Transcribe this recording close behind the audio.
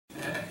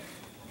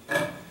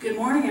Good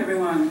morning,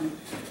 everyone.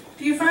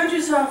 Do you find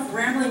yourself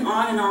rambling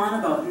on and on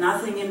about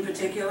nothing in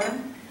particular?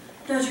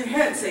 Does your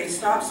head say,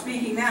 stop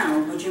speaking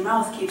now, but your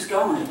mouth keeps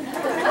going?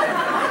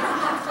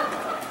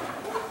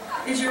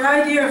 Is your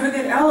idea of a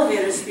good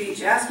elevator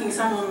speech asking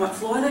someone what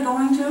floor they're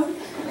going to?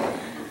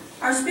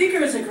 Our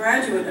speaker is a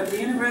graduate of the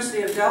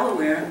University of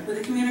Delaware with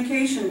a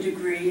communication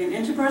degree in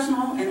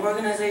interpersonal and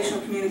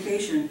organizational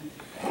communication.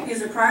 He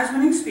is a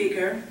prize-winning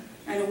speaker,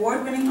 an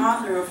award-winning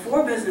author of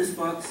 4 business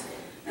books,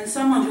 and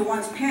someone who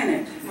once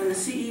panicked when the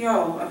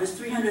CEO of his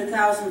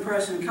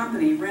 300,000-person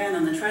company ran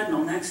on the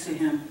treadmill next to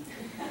him.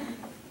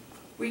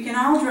 We can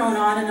all drone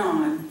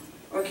on,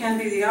 or can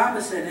be the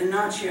opposite and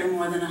not share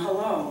more than a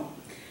hello.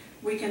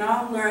 We can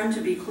all learn to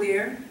be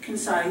clear,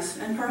 concise,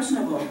 and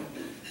personable.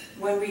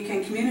 When we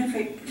can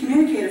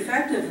communicate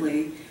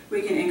effectively,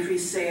 we can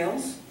increase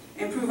sales,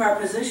 improve our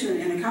position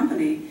in a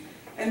company,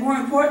 and more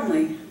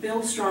importantly,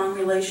 build strong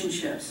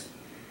relationships.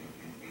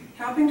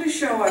 Helping to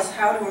show us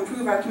how to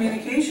improve our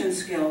communication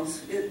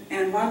skills,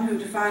 and one who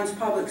defines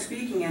public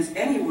speaking as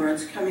any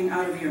words coming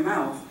out of your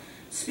mouth,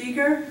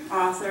 speaker,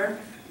 author,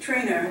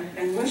 trainer,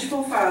 and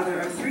wishful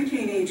father of 3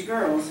 teenage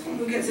girls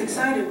who gets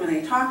excited when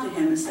they talk to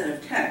him instead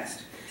of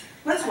text.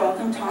 Let's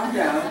welcome Tom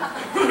Dowd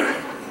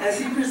as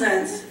he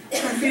presents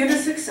From Fear to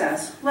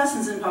Success,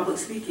 Lessons in Public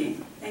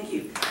Speaking. Thank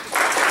you.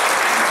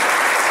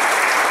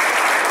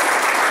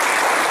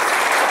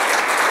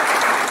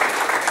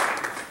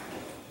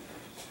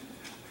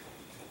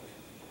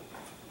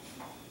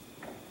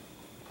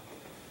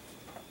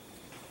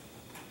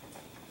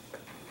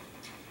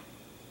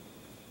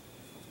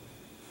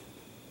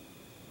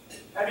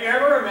 Have you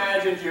ever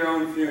imagined your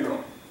own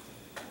funeral?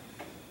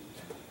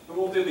 Who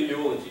will do the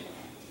eulogy?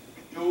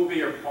 Who will be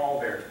your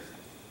pallbearers?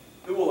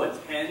 Who will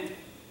attend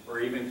or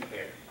even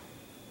care?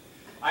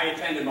 I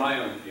attended my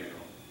own funeral.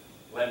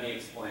 Let me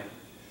explain.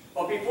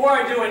 But before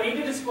I do, I need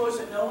to disclose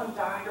that no one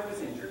died or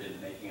was injured in the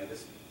making of this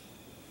speech.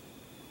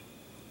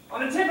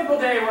 On a typical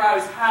day where I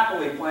was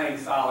happily playing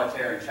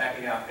solitaire and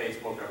checking out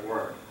Facebook at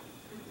work,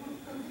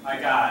 I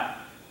got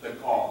the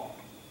call.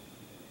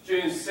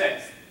 June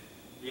 6th,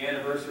 the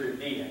anniversary of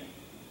D-Day.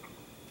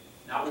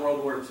 Not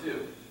World War II,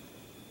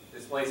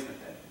 displacement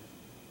day.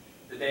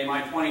 The day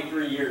my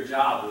 23-year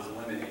job was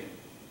eliminated.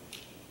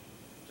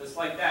 Just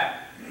like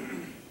that,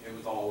 it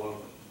was all over.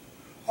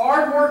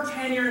 Hard work,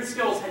 tenure, and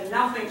skills had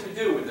nothing to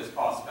do with this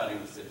cost-cutting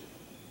decision.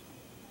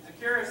 Is it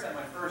curious that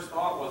my first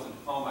thought wasn't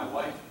to call my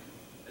wife,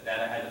 but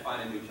that I had to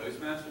find a new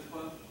Toastmasters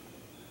club?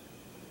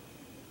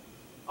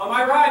 On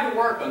my ride to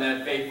work on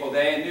that fateful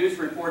day, a news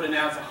report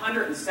announced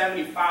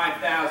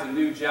 175,000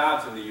 new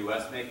jobs in the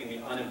U.S., making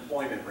the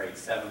unemployment rate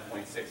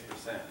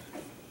 7.6%.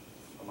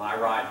 On my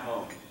ride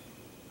home,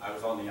 I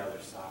was on the other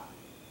side.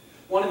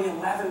 One of the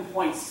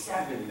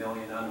 11.7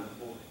 million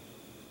unemployed.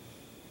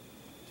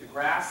 To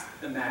grasp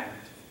the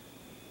magnitude,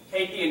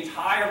 take the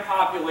entire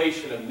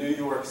population of New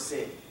York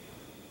City,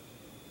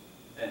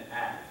 then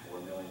add 4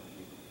 million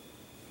people.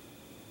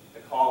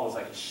 The call was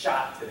like a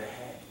shot to the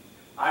head.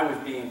 I was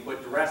being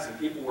put to rest, and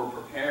people were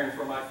preparing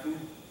for my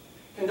funeral.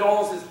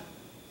 Condolences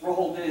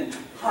rolled in,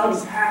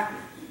 hugs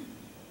happened.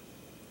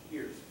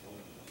 Here's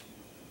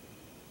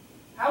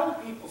how will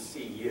people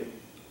see you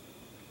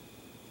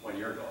when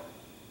you're gone?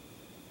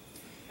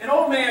 An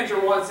old manager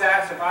once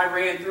asked if I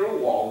ran through a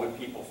wall, would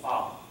people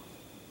follow?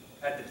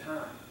 At the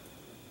time,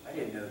 I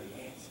didn't know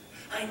the answer.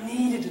 I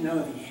needed to know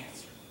the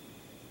answer.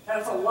 That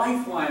was a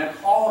lifeline, a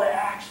call to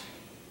action.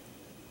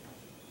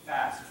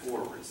 Fast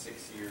forward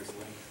 6 years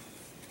later.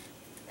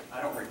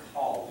 I don't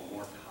recall a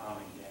more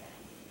calming day.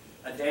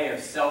 A day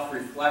of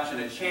self-reflection,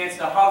 a chance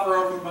to hover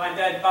over my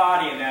dead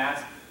body and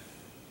ask,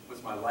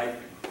 was my life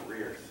and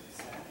career a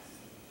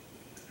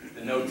success?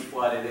 The notes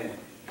flooded in.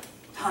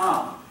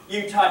 Tom,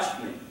 you touched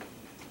me.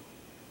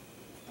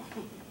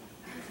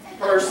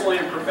 Personally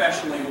and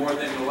professionally more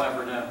than you'll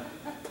ever know.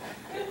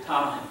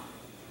 Tom,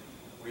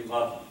 we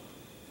love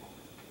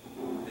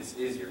you. This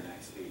is your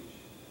next speech.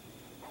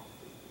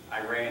 I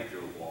ran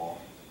through a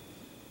wall,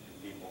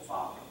 and people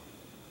followed.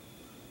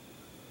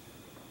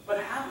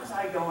 But how was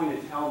I going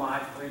to tell my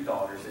 3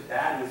 daughters that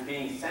Dad was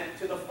being sent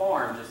to the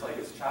farm just like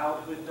his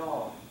childhood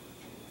dog?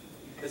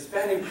 The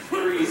spending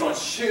sprees on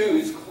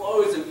shoes,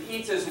 clothes, and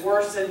pizzas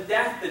worse than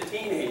death to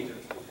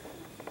teenagers.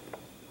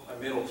 My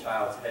middle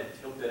child's head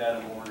tilted at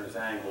a mourner's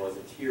angle as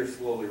a tear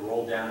slowly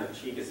rolled down her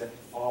cheek as if to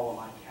fall on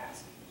my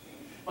casket.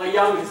 My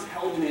youngest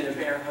held me in a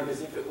bear hug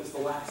as if it was the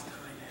last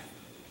time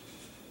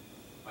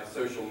ever. My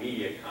social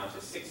media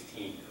conscious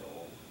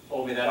 16-year-old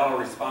told me that all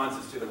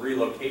responses to the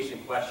relocation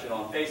question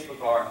on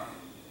Facebook are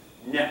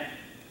no,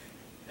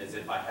 as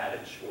if I had a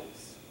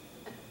choice.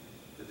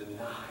 The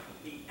denial,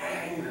 the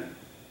anger,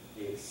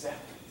 the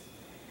acceptance,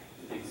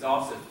 the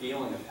exhaustive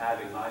feeling of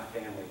having my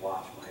family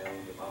watch my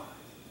own demise.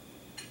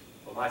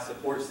 But my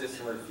support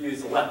system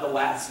refused to let the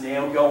last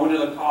nail go into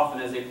the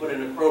coffin as they put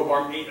in a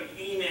crowbar made of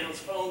emails,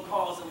 phone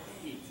calls, and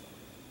leads.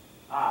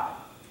 I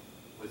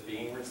was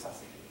being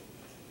resuscitated.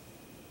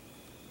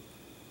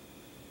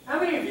 How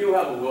many of you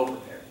have a will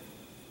prepared?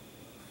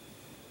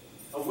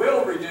 A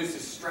will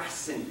reduces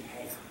stress and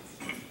chaos.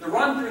 The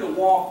run through the the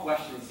wall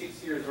question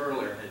 6 years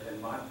earlier had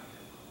been my favorite.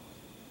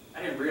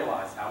 I didn't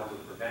realize how it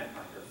would prevent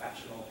my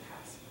professional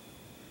passing.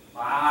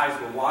 My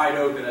eyes were wide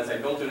open as I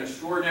built an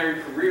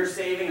extraordinary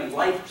career-saving and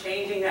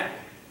life-changing network.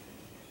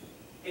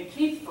 In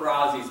Keith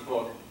Ferrazzi's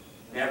book,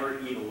 Never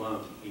Eat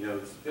Alone, he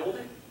notes, build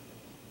it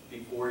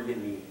before you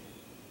need it.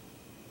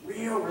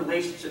 Real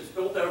relationships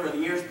built over the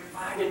years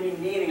provided me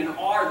meaning and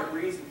are the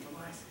reason for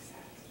my success.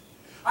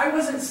 I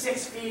wasn't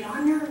 6 feet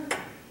under.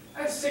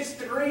 I was 6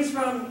 degrees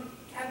from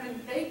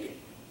Kevin Bacon.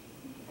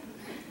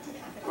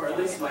 Or at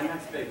least my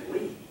next big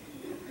leap.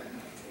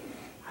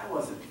 I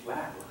wasn't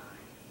flatlined.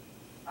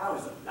 I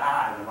was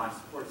alive, and my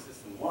support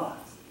system was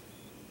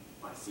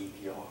my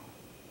CPR.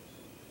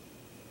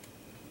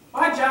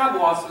 My job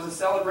loss was a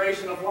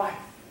celebration of life,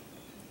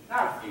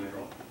 not a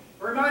funeral.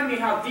 It reminded me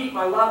how deep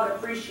my love and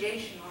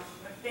appreciation are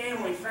for my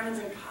family, friends,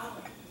 and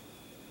colleagues.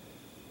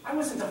 I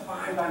wasn't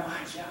defined by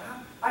my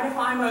job. I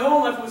defined my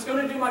own life and was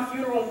going to do my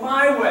funeral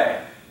my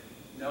way.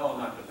 No, I'm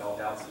not going to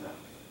belt out enough.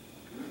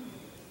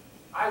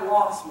 I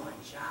lost my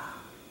job,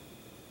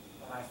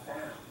 but I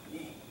found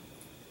me.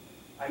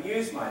 I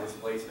use my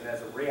displacement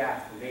as a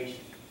reaffirmation,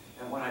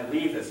 and when I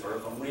leave this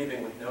earth, I'm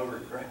leaving with no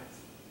regrets.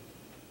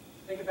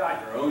 Think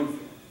about your own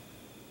funeral.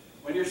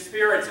 When your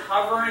spirit's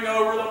hovering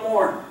over the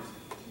mourners,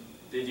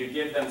 did you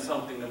give them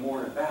something to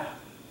mourn about?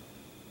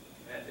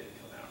 That didn't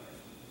come out right.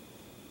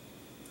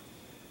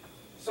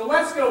 So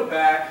let's go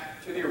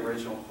back to the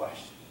original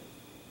question.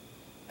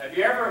 Have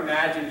you ever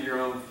imagined your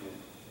own funeral?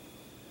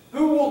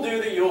 Who will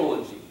do the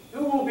eulogy?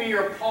 Who will be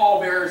your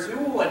pallbearers? Who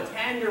will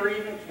attend or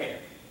even care?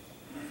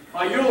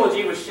 My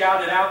eulogy was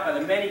shouted out by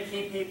the many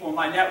key people in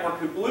my network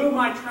who blew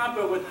my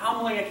trumpet with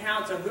humbling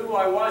accounts of who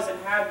I was and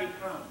had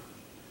become.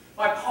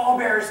 My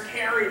pallbearers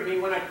carried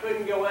me when I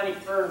couldn't go any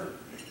further.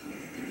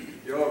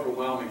 The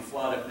overwhelming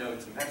flood of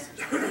notes and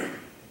messages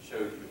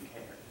showed who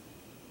cared.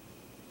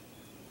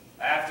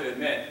 I have to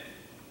admit,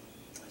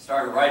 I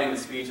started writing the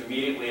speech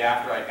immediately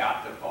after I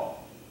got the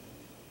call,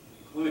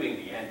 including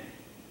the ending.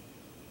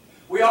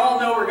 We all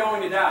know we're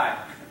going to die.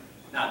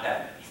 Not that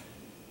ending.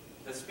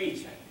 The speech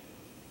ending.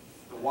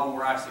 The one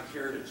where I've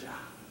secured a job.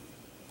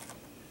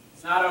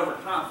 It's not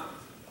overconfidence.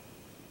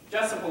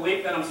 Just a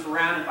belief that I'm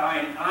surrounded by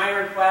an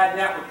ironclad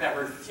network that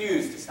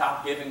refused to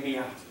stop giving me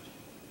oxygen.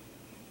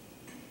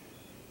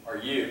 Are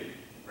you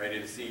ready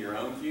to see your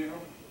own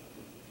funeral?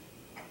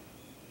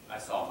 I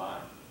saw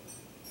mine.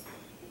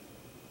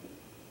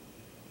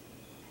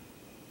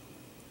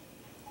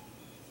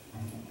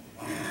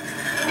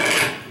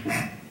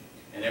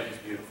 And it was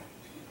beautiful.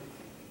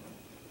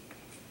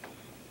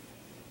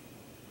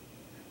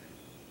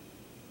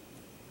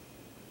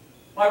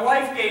 My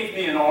wife gave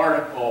me an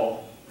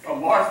article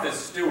from Martha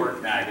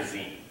Stewart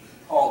magazine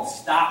called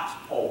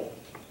Stopped Poll.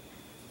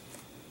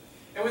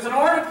 It was an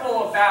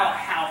article about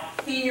how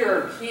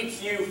fear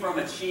keeps you from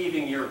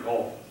achieving your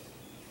goals.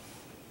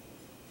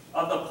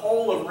 Of the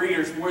poll of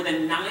readers, more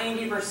than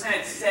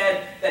 90%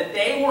 said that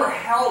they were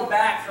held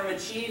back from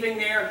achieving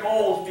their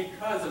goals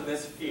because of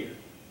this fear.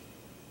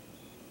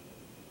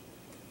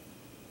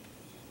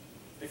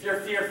 If you're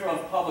fearful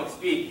of public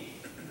speaking,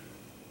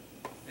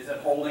 is it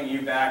holding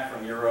you back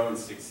from your own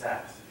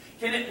success?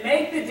 Can it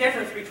make the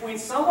difference between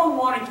someone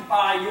wanting to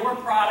buy your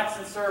products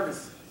and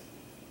services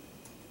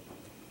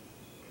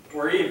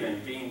or even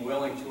being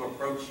willing to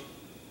approach you?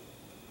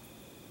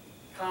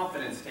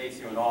 Confidence takes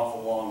you an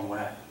awful long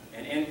way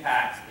and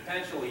impacts,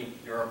 potentially,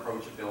 your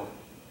approachability.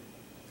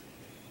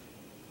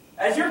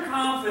 As you're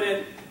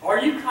confident, are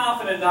you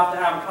confident enough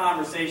to have a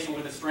conversation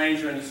with a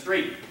stranger in the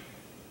street,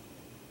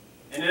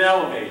 in an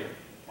elevator,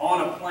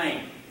 on a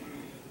plane?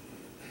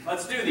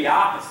 Let's do the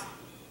opposite.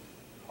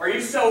 Are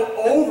you so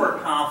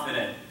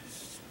overconfident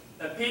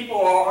that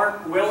people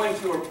aren't willing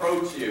to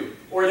approach you,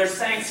 or they're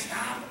saying,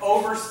 stop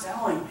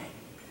overselling me?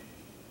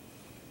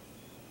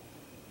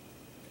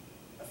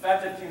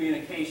 Effective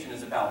communication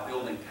is about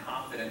building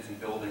confidence and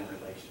building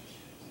relationships.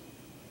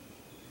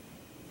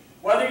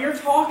 Whether you're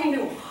talking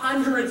to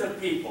hundreds of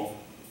people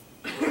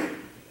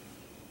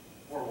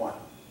or one,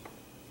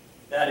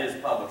 that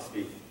is public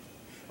speaking.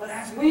 But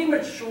as we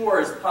mature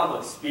as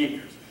public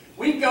speakers,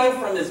 we go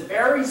from this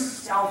very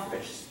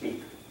selfish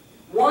speaker,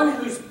 one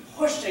who's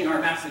pushing our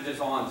messages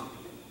on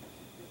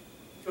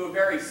to a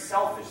very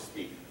selfish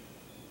speaker,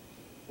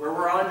 where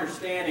we're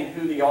understanding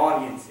who the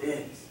audience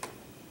is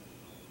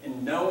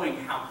and knowing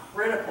how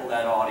critical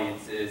that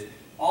audience is,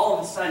 all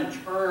of a sudden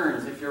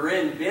turns, if you're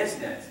in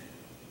business,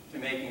 to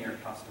making your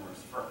customers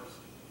first.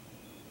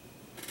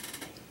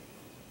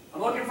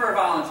 I'm looking for a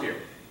volunteer.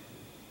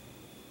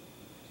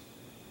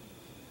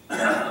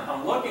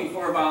 I'm looking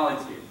for a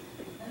volunteer.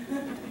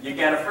 You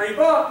get a free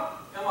book.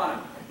 Come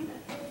on.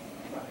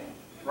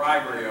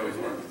 Bribery always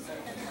works.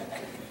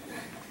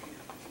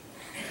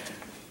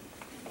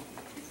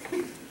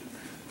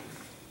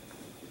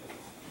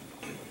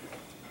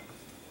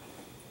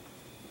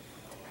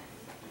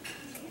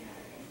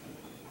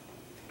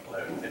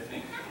 Hello,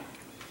 Tiffany.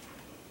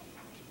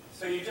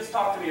 So you just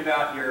talked to me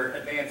about your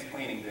advanced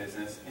cleaning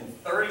business in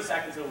 30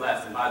 seconds or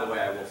less, and by the way,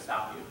 I will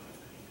stop you.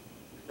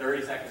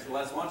 30 seconds or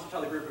less. Why don't you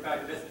tell the group about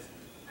your business?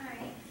 All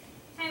right.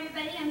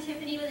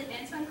 with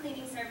Advanced One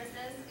Cleaning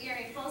Services. We are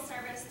a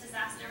full-service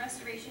disaster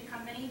restoration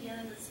company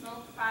dealing with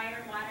smoke,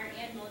 fire, water,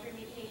 and mold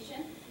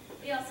remediation.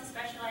 We also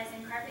specialize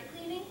in carpet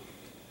cleaning.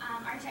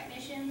 Our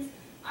technicians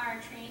are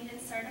trained and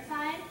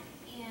certified,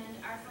 and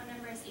our phone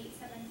number is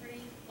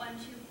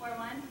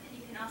 873-1241, and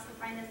you can also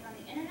find us on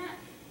the internet,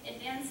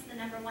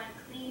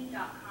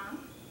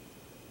 advanced1clean.com.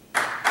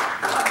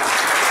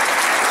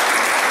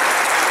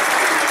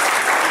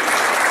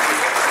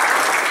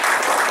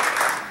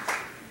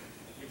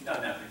 You've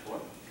done that before.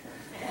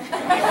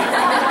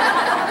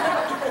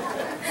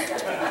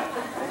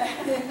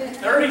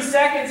 30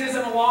 seconds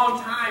isn't a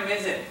long time,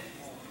 is it?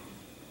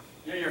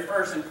 You know, your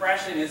first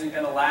impression isn't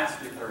going to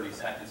last you 30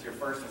 seconds. Your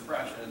first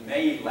impression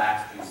may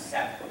last you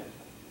 7.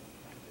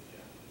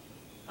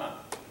 Huh.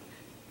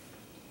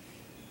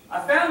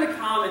 I found a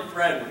common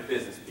thread with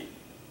business people.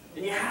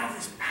 And you have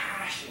this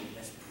passion,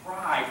 this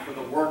pride for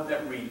the work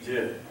that we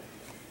do.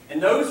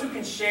 And those who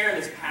can share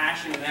this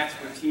passion and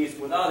expertise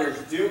with others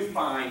do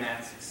find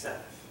that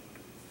success.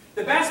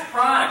 The best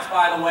products,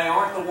 by the way,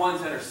 aren't the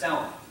ones that are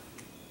selling.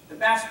 The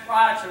best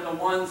products are the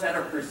ones that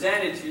are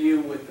presented to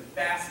you with the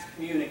best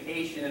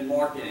communication and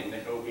marketing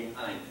that go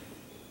behind it.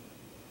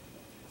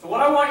 So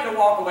what I want you to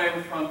walk away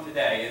from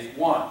today is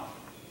 1,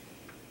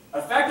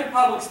 effective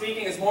public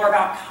speaking is more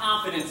about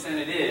confidence than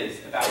it is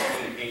about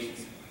communication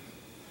skills.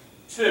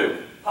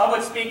 2,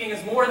 public speaking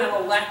is more than a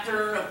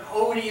lectern, a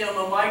podium,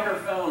 a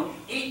microphone.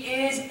 It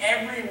is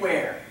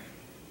everywhere.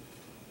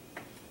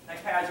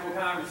 That casual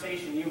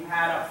conversation you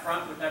had up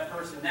front with that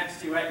person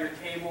next to you at your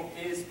table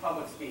is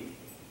public speaking.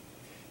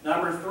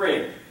 Number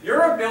 3,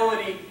 your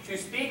ability to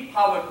speak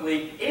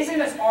publicly isn't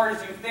as hard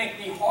as you think.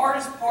 The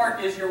hardest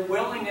part is your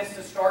willingness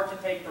to start to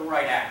take the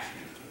right action.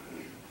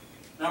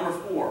 Number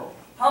 4,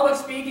 public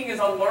speaking is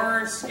a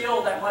learned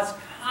skill that must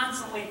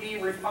constantly be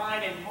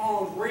refined and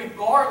honed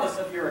regardless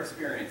of your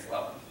experience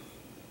level.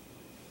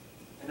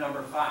 And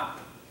number 5,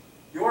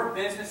 your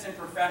business and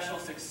professional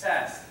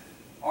success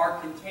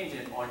are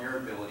contingent on your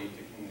ability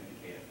to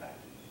communicate effectively.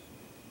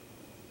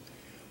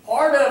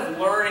 Part of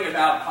learning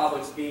about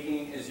public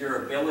speaking is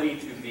your ability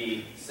to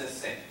be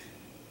succinct.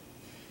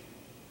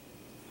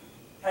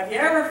 Have you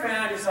ever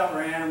found yourself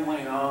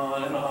rambling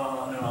on and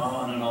on and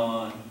on and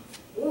on?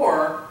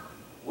 Or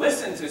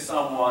listen to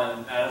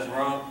someone that has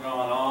gone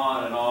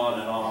on and on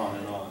and on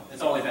and on.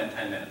 It's only been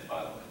 10 minutes,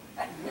 by the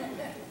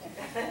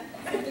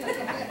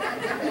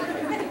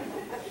way.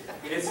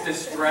 It's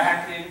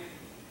distracting,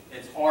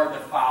 it's hard to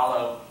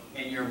follow,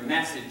 and your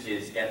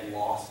messages get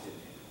lost in it.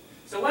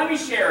 So let me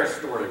share a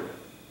story with you.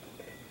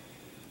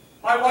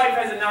 My wife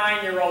has a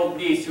 9-year-old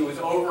niece who was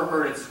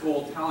overheard at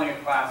school telling a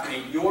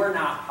classmate, "You're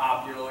not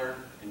popular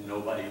and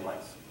nobody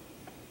likes you."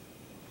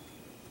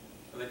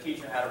 So the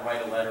teacher had to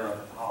write a letter of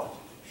apology.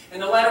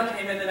 And the letter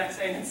came in the next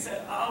day and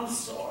said, "I'm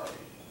sorry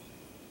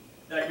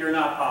that you're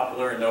not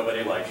popular and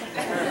nobody likes you."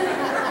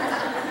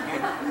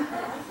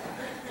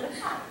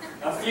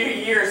 A few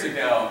years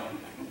ago,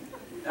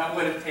 that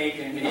would have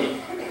taken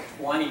me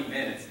 20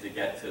 minutes to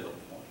get to the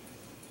point.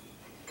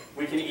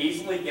 We can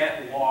easily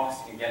get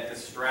lost and get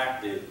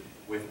distracted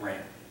with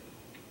rambling.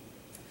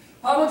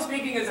 Public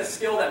speaking is a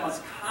skill that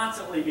must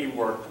constantly be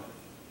worked on.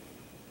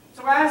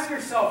 So ask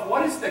yourself,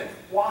 what is the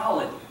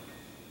quality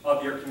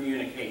of your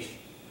communication?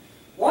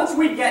 Once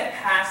we get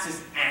past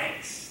this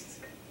angst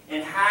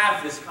and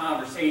have this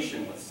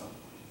conversation with someone,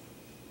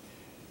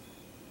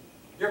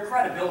 your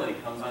credibility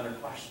comes under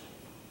question.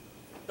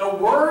 The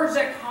words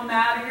that come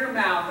out of your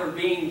mouth are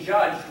being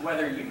judged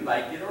whether you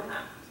like it or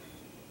not.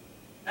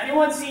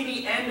 Anyone see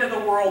the end of the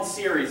World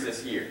Series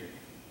this year?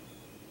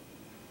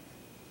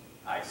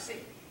 I see.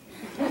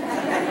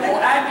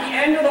 Well, at the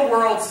end of the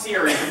World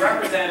Series, a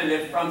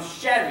representative from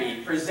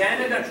Chevy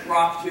presented a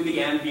truck to the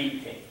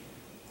MVP.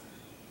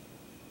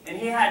 And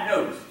he had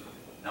notes.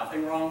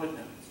 Nothing wrong with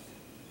notes.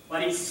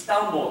 But he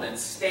stumbled and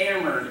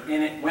stammered,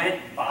 and it went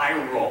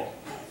viral.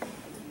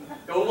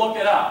 Go look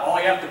it up.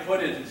 All you have to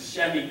put in is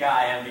Chevy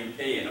Guy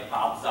MVP, and it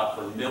pops up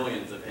for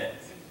millions of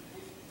hits.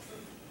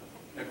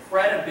 The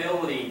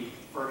credibility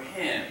for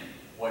him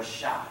was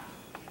shot.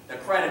 The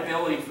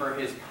credibility for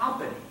his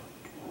company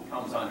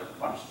comes under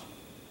question.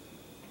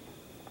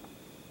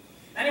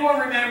 Anyone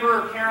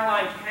remember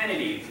Caroline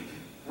Kennedy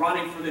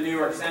running for the New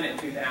York Senate in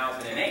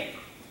 2008?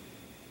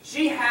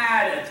 She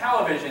had a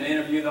television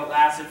interview that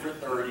lasted for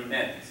 30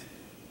 minutes.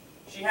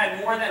 She had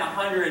more than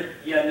 100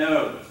 "ya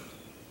knows"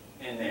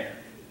 in there.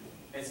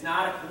 It's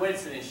not a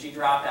coincidence she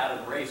dropped out of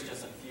the race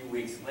just a few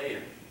weeks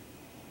later.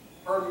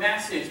 Her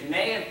message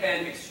may have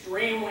been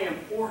extremely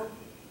important,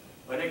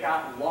 but it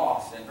got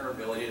lost in her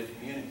ability to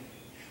communicate.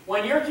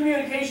 When your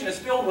communication is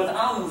filled with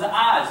ums,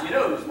 ahs, you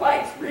knows,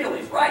 likes,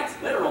 reallys, rights,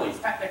 literallys,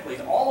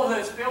 technicallys, all of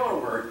those filler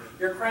words,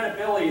 your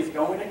credibility is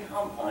going to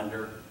come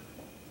under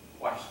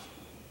question.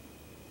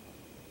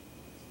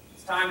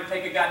 It's time to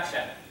take a gut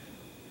check.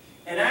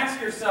 And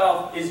ask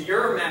yourself, is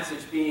your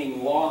message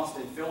being lost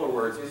in filler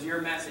words? Is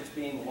your message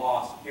being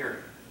lost,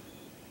 period?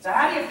 So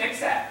how do you fix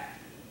that?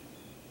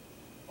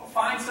 Well,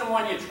 find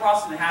someone you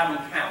trust and have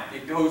them count.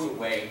 It goes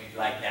away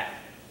like that.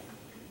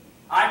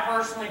 I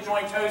personally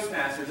joined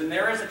Toastmasters, and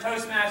there is a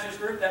Toastmasters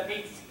group that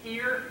meets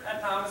here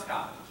at Thomas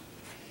College.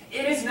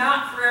 It is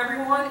not for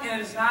everyone, and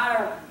it is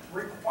not a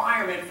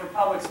requirement for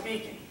public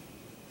speaking.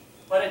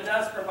 But it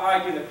does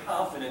provide you the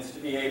confidence to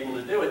be able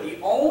to do it.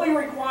 The only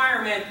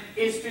requirement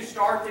is to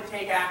start to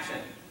take action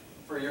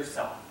for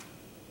yourself.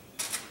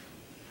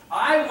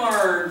 I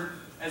learned,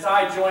 as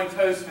I joined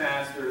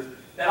Toastmasters,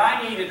 that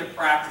I needed to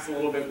practice a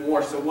little bit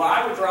more. So when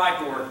I would drive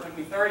to work, it took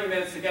me 30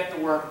 minutes to get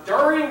to work.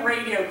 During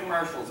radio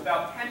commercials,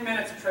 about 10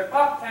 minutes a trip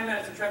up, 10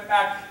 minutes a trip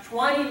back,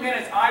 20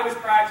 minutes I was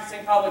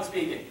practicing public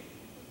speaking.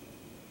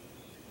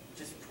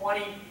 Just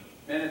 20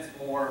 minutes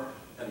more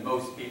than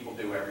most people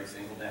do every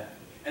single day.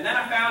 And then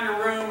I found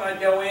a room I'd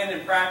go in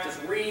and practice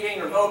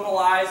reading or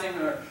vocalizing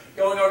or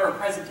going over a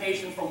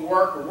presentation from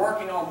work or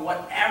working on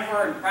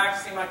whatever and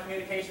practicing my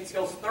communication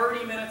skills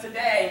 30 minutes a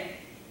day,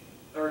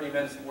 30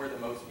 minutes more than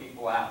most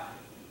people out.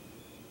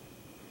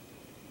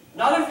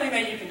 Another thing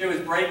that you can do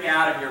is break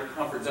out of your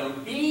comfort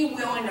zone. Be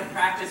willing to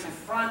practice in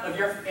front of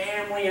your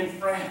family and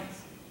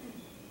friends.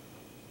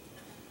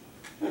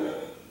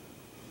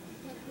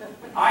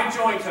 I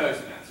joined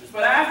Toastmasters,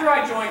 but after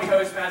I joined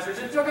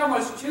Toastmasters, it took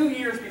almost 2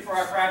 years before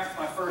I practiced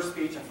my first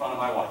speech in front of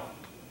my wife.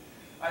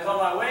 I was on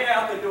my way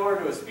out the door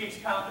to a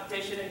speech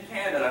competition in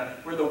Canada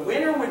where the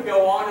winner would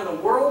go on to the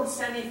World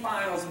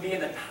Semifinals and be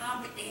in the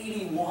top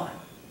 81.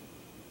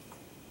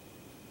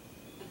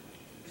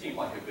 Seemed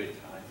like a good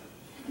time.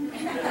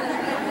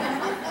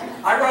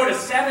 I wrote a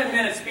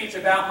 7-minute speech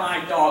about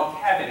my dog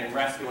Kevin in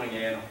rescuing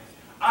animals.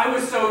 I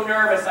was so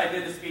nervous I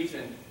did the speech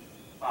in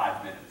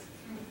 5 minutes.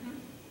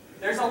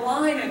 There's a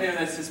line in there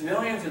that says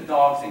millions of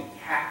dogs and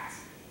cats.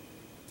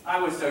 I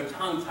was so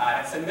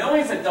tongue-tied. I said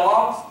millions of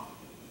dogs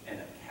and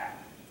a cat.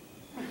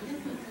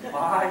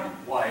 My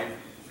wife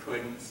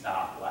couldn't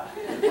stop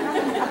laughing.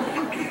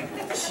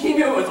 She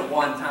knew it was a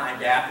one-time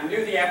gaffe and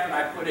knew the effort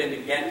I put in to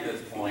get to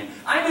this point.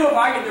 I knew if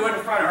I could do it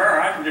in front of her,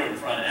 I could do it in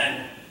front of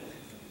anyone.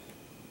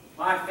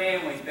 My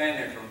family's been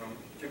there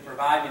to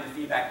provide me the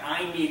feedback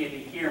I needed to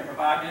hear and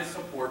provide me the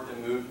support to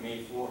move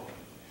me forward.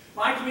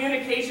 My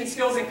communication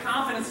skills and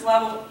confidence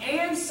level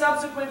and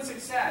subsequent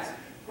success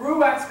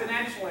grew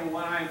exponentially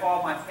when I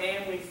involved my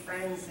family,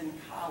 friends, and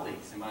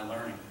colleagues in my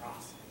learning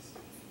process.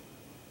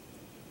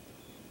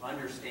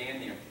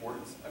 Understand the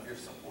importance of your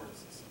support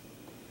system.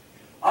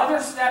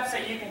 Other steps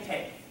that you can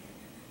take.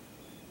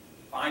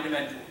 Find a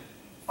mentor.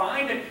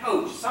 Find a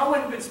coach,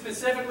 someone who can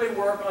specifically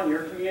work on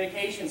your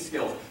communication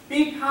skills.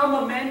 Become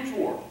a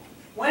mentor.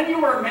 When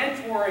you are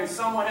mentoring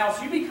someone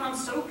else, you become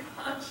so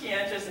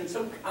conscientious and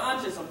so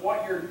conscious of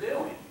what you're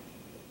doing.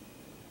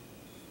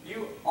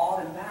 You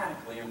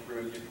automatically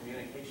improve your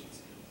communication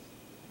skills.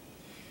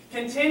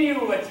 Continue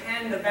to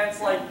attend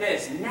events like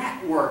this,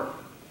 network,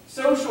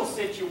 social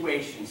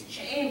situations,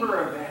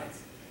 chamber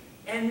events.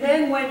 And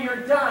then when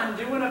you're done,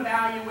 do an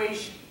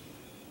evaluation.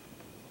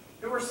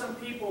 Who were some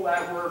people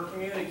that were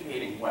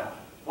communicating well?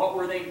 What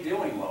were they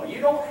doing well?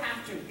 You don't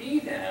have to be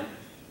them,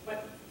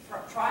 but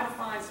try to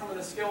find some of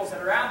the skills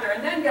that are out there,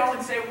 and then go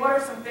and say, what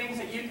are some things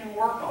that you can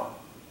work on?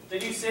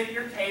 Did you sit at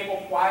your table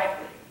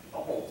quietly the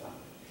whole time?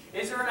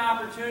 Is there an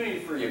opportunity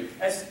for you?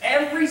 As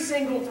every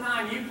single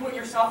time you put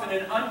yourself in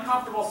an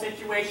uncomfortable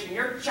situation,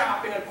 you're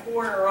chopping a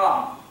corner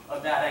off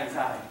of that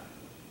anxiety.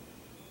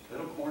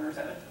 Little corners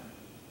at a time.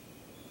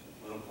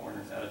 Little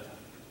corners at a time.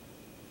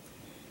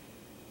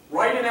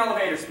 Write an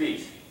elevator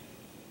speech.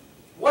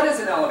 What is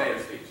an elevator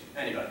speech?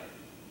 Anybody?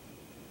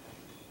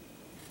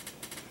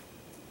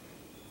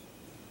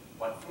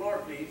 What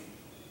floor, please?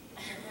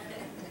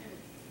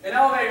 An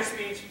elevator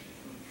speech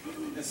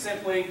is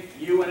simply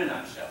you in a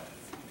nutshell.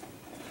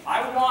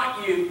 I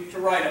want you to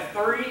write a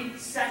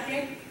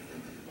 30-second,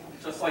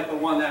 just like the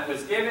one that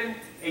was given,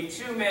 a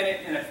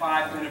 2-minute, and a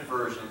 5-minute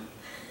version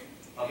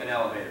of an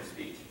elevator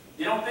speech.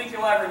 You don't think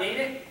you'll ever need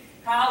it?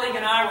 A colleague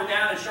and I were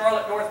down in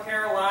Charlotte, North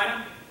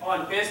Carolina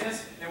on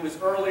business. It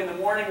was early in the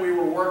morning. We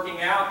were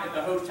working out at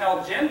the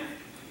hotel gym.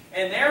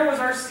 And there was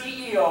our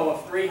CEO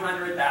of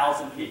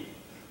 300,000 people.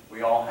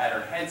 We all had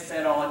our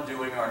headset on,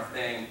 doing our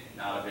thing.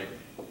 Not a big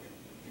deal.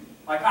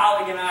 My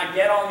colleague and I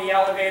get on the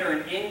elevator,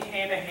 and in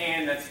came a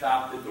hand that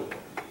stopped the door.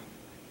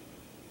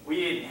 We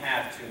didn't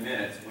have 2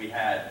 minutes. We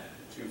had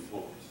 2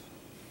 floors.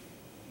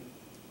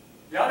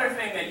 The other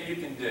thing that you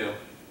can do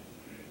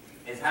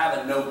is have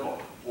a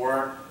notebook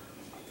or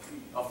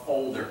a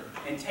folder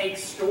and take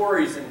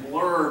stories and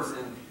blurbs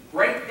and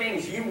great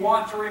things you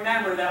want to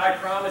remember that I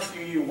promise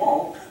you you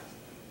won't,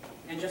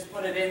 and just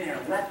put it in there.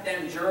 Let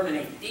them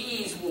germinate.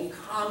 These will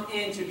come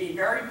in to be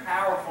very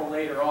powerful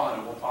later on,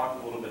 and we'll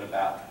talk a little bit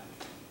about that.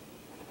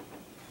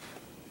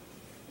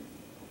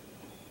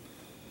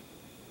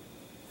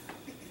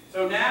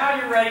 So now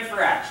you're ready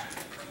for action.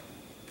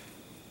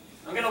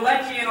 I'm going to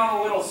let you in on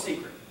a little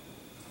secret.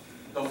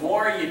 The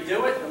more you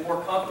do it, the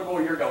more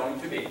comfortable you're going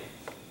to be.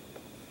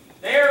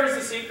 There is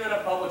the secret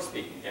of public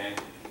speaking, gang.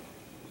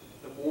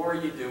 The more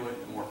you do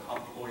it, the more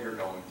comfortable you're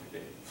going to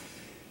be.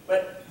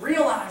 But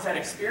realize that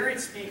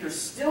experienced speakers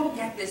still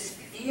get this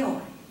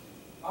feeling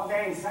of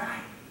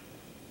anxiety.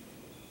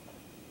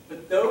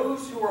 But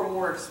those who are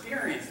more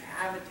experienced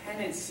have a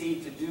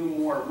tendency to do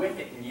more with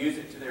it and use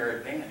it to their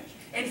advantage.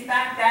 In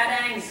fact,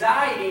 that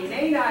anxiety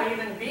may not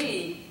even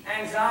be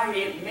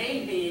anxiety. It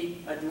may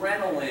be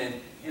adrenaline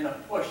in a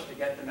push to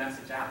get the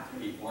message out to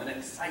people, and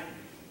excitement.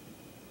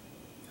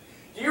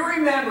 Do you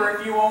remember,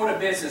 if you own a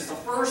business, the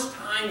first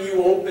time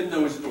you opened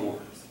those doors?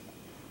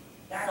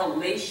 That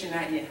elation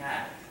that you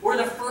had. Or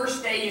the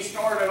first day you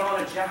started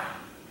on a job.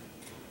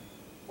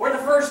 Or the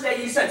first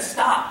day you said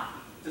stop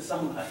to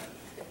somebody.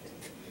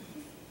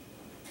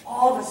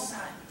 All of a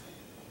sudden,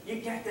 you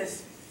get this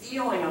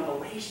feeling of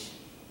elation,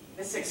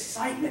 this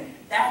excitement.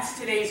 That's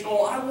today's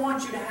goal. I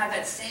want you to have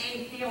that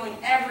same feeling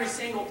every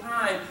single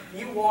time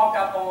you walk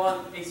up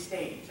on a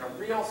stage, a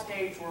real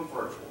stage or a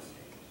virtual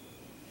stage.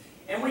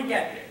 And we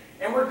get there.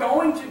 And we're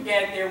going to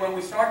get there when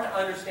we start to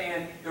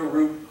understand the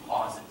root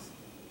causes.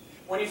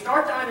 When you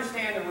start to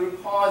understand the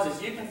root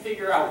causes, you can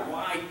figure out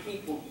why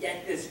people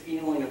get this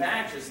feeling of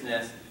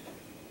anxiousness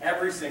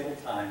every single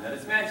time that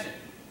it's mentioned.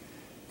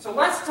 So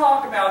let's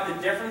talk about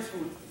the difference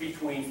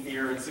between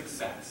fear and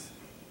success.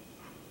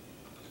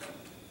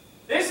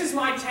 This is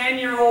my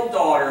 10-year-old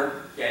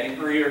daughter getting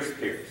her ears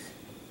pierced.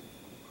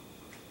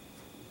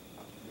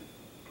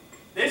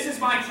 This is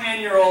my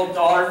 10-year-old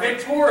daughter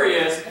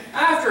victorious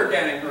after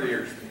getting her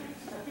ears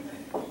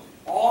pierced.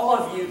 All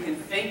of you can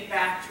think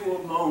back to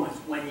a moment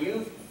when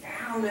you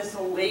found this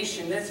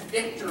elation, this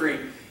victory,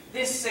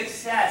 this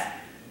success.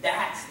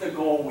 That's the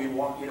goal we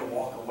want you to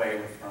walk away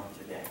with from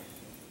today.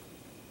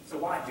 So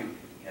why do people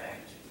get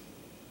anxious?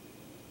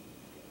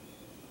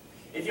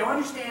 If you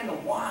understand the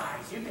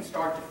whys, you can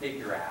start to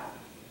figure out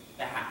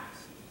the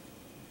hows.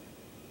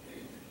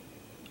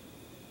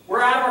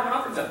 We're out of our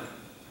comfort zone.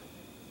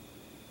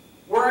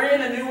 We're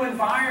in a new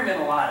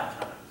environment a lot of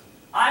times.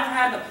 I've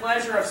had the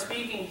pleasure of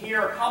speaking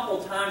here a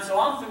couple times, so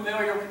I'm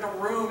familiar with the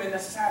room and the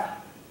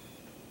setup.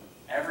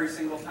 Every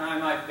single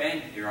time I've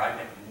been here, I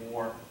get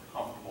more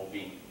comfortable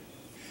being here.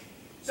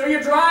 So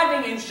you're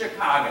driving in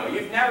Chicago.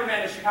 You've never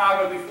been to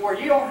Chicago before.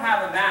 You don't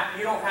have a map.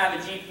 You don't have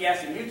a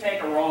GPS, and you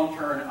take a wrong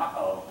turn.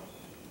 Uh-oh.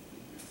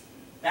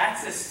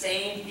 That's the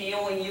same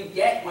feeling you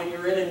get when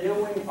you're in a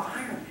new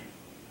environment.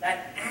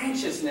 That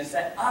anxiousness,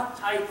 that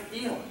uptight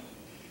feeling.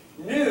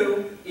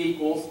 New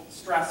equals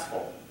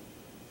stressful.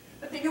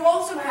 But then you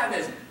also have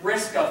this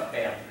risk of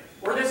failure,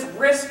 or this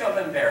risk of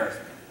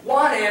embarrassment.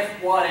 What if,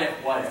 what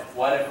if, what if?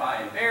 What if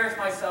I embarrass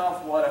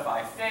myself? What if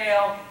I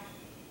fail?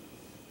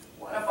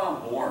 What if I'm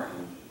boring?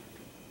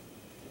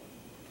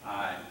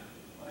 Hi,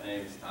 my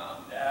name is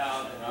Tom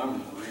Dowd, and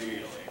I'm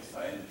really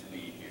excited to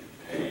be here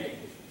today.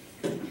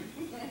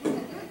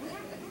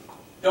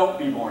 Don't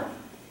be boring.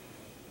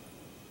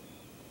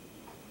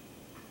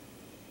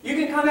 You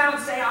can come out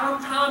and say,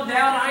 I'm Tom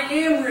Dowd, I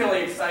am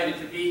really excited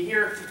to be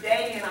here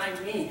today, and I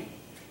mean it.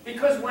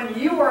 Because when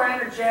you are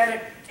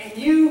energetic and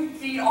you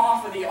feed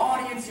off of the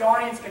audience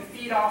can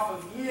feed off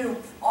of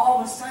you, all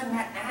of a sudden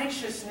that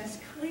anxiousness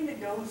kind of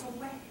goes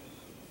away.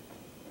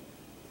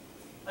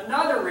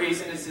 Another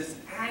reason is this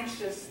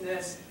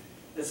anxiousness,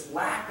 this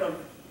lack of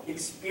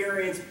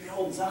experience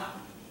builds up.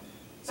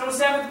 So in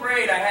 7th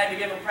grade, I had to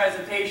give a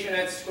presentation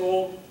at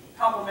school,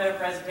 couple-minute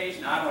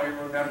presentation, I don't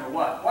even remember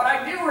what. What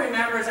I do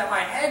remember is that my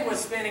head was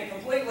spinning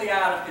completely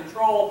out of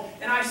control,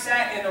 and I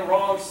sat in the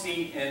wrong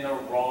seat in the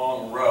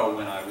wrong row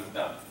when I was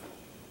done.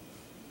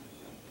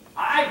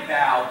 I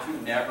vowed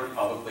to never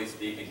publicly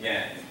speak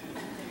again.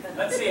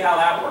 Let's see how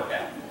that worked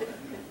out.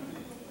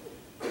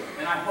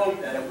 And I hope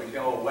that it would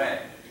go away.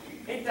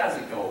 It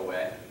doesn't go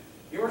away.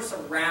 You are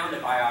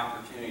surrounded by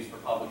opportunities for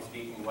public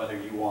speaking, whether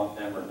you want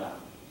them or not.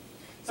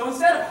 So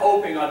instead of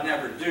hoping I'd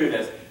never do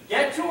this,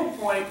 get to a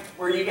point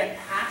where you get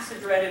past the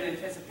dreaded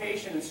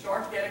anticipation and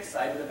start to get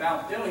excited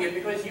about doing it,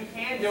 because you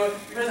can do it,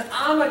 because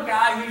I'm a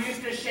guy who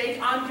used to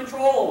shake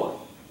uncontrollably.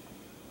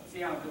 Let's see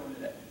how I'm doing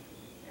today.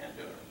 Can't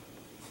do it.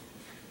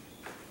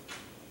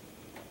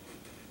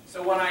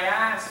 So when I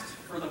asked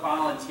for the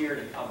volunteer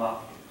to come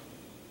up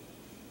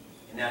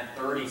in that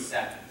 30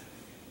 seconds,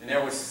 and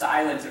there was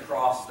silence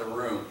across the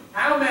room,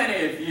 how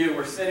many of you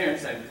were sitting here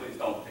and saying, please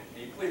don't pick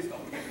me, please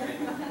don't pick me?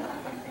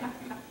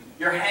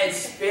 Your head's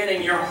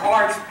spinning, your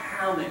heart's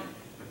pounding.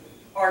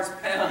 Heart's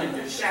pounding,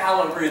 your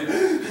shallow breathing.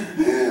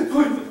 Please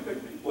don't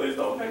pick me, please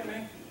don't pick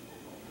me.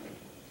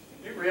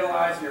 You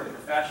realize your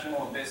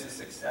professional and business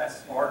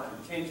success are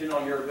contingent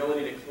on your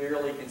ability to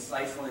clearly,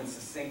 concisely, and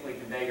succinctly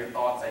convey your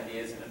thoughts,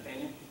 ideas, and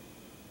opinions?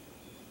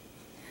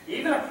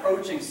 Even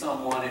approaching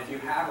someone, if you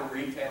have a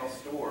retail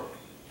store,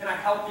 can I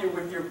help you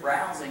with your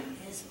browsing,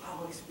 is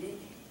public speaking.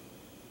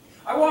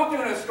 I walked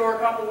into a store a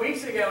couple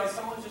weeks ago and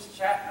someone was just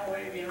chatting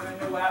away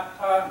behind their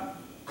laptop.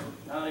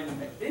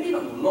 Didn't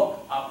even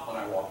look up when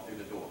I walked through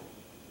the door.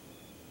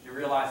 You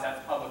realize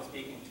that's public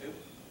speaking too?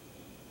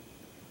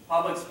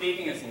 Public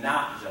speaking is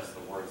not just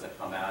the words that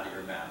come out of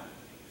your mouth.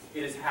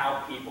 It is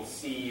how people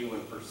see you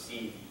and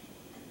perceive you.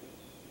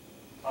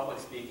 Public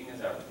speaking is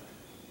everything.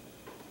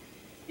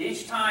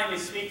 Each time you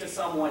speak to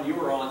someone, you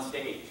are on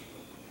stage,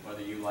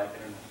 whether you like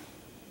it or not.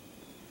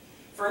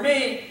 For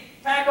me,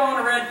 tack on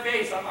a red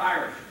face, I'm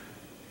Irish.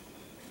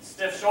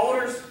 Stiff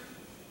shoulders,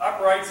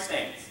 upright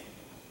stance.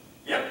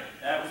 Yep,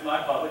 that was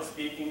my public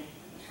speaking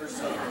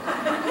persona.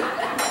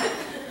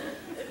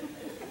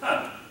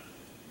 Huh.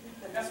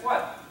 Guess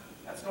what?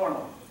 That's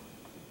normal.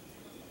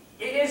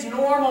 It is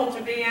normal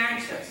to be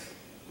anxious.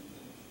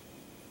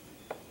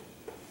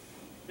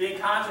 Being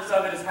conscious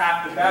of it is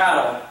half the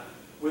battle.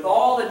 With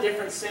all the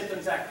different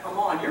symptoms that come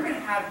on, you're going to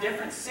have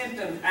different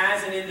symptoms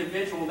as an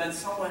individual than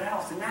someone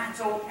else, and that's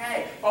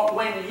okay. But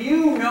when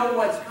you know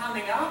what's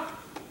coming up,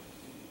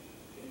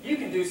 you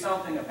can do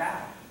something about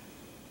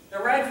it.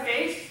 The red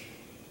face,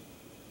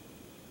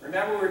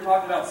 remember we were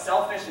talking about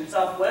selfish and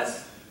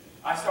selfless?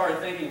 I started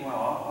thinking, well,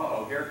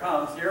 uh-oh, here it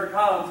comes, here it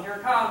comes, here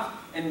it comes.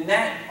 And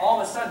then, all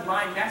of a sudden,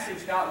 my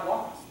message got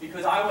lost.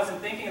 Because I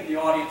wasn't thinking of the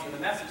audience or the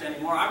message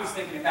anymore. I was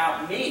thinking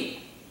about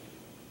me.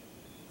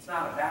 It's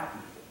not about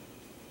me.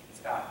 It's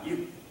about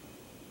you.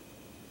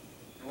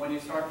 And when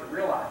you start to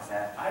realize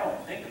that, I don't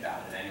think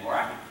about it anymore.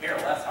 I could care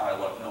less how I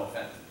look, no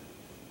offense.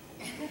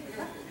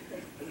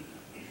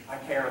 I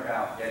care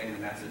about getting the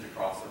message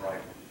across the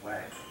right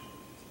way.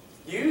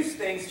 Use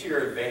things to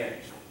your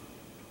advantage.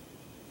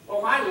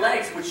 Well, my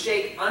legs would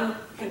shake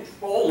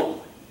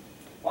uncontrollably.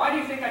 Why do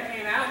you think I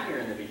came out here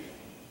in the beginning?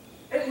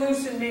 It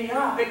loosened me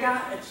up. It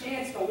got a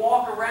chance to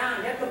walk around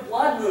and get the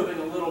blood moving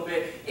a little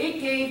bit. It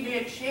gave me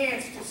a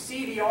chance to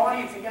see the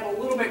audience and get a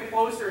little bit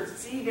closer and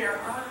see their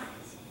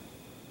eyes.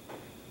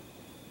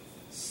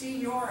 See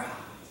your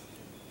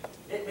eyes.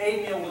 It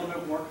made me a little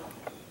bit more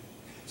comfortable.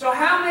 So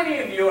how many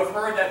of you have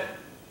heard that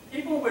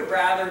people would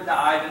rather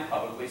die than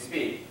publicly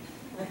speak?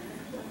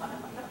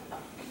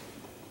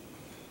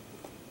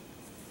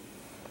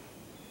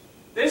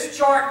 This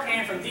chart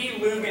came from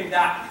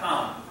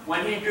dlugan.com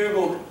when he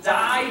Googled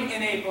died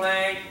in a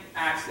blank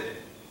accident.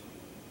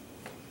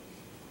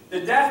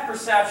 The death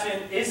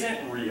perception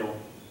isn't real.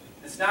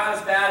 It's not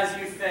as bad as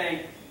you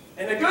think.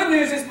 And the good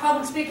news is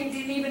public speaking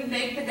didn't even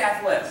make the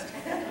death list.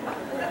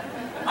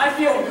 I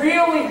feel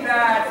really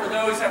bad for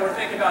those that were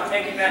thinking about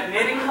taking that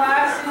knitting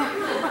class.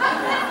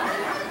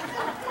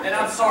 And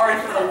I'm sorry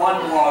for the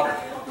one blogger.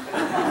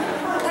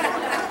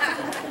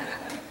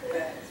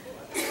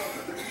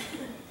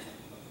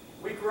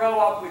 We grow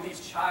up with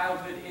these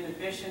childhood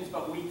inhibitions,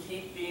 but we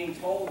keep being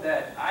told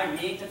that I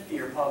need to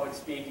fear public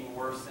speaking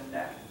worse than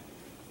death.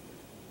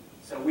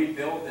 So we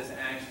build this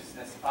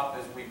anxiousness up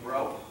as we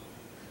grow.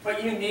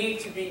 But you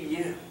need to be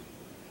you.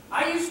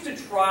 I used to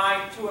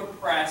try to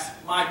impress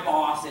my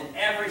boss and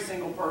every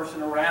single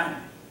person around me.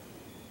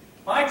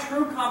 My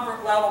true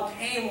comfort level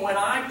came when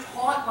I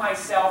taught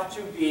myself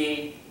to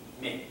be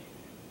me.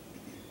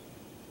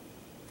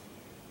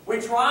 We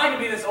try to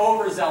be this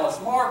overzealous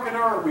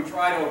marketer, or we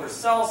try to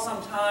oversell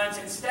sometimes.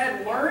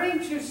 Instead, learning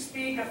to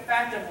speak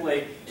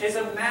effectively is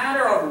a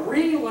matter of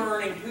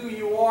relearning who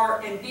you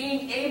are and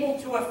being able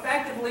to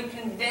effectively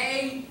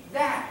convey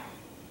that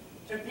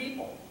to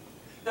people.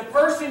 The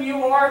person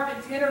you are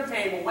at the dinner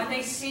table, when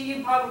they see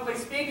you publicly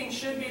speaking,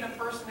 should be the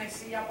person they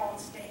see up on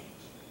stage.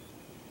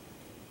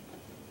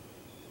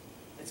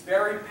 It's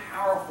very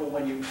powerful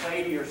when you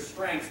play to your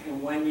strengths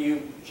and when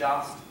you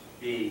just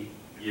be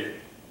you.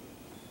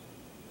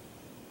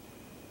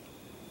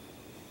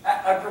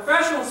 A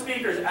professional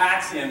speaker's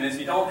axiom is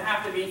you don't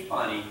have to be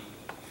funny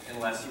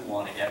unless you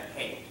want to get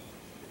paid.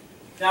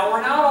 Now,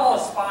 we're not all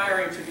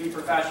aspiring to be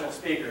professional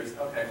speakers.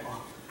 Okay,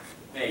 well,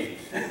 maybe.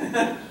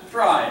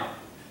 Try.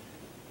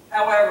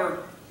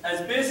 However,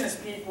 as business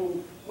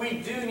people, we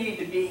do need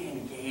to be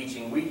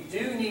engaging. We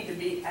do need to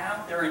be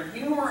out there, and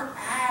humor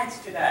adds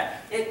to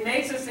that. It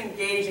makes us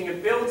engaging.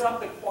 It builds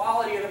up the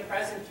quality of the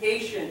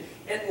presentation.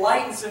 It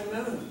lightens the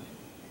mood.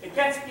 It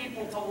gets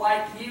people to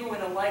like you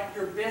and to like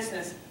your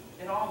business.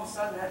 And all of a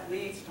sudden, that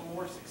leads to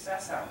more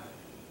success out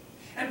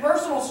there. And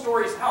personal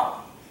stories help.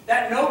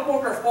 That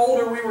notebook or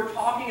folder we were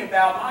talking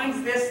about,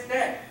 mine's this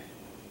thick.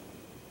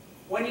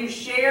 When you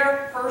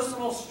share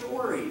personal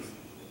stories,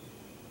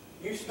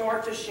 you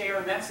start to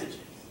share messages.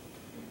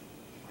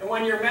 And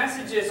when your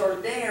messages are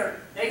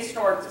there, they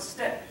start to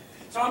stick.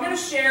 So I'm going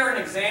to share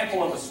an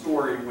example of a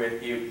story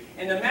with you.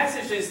 And the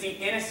message is the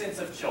innocence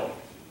of children.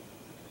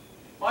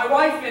 My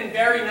wife and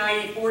very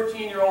naive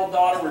 14-year-old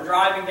daughter were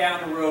driving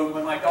down the road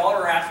when my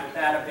daughter asked what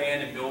that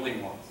abandoned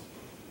building was.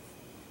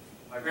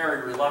 My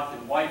very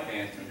reluctant wife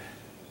answered,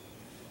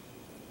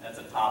 "That's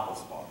a topless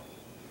bar."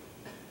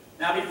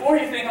 Now, before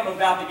you think I'm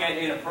about to get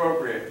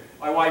inappropriate,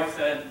 my wife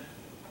said,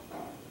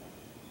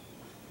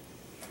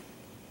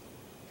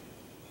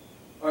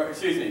 or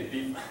excuse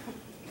me,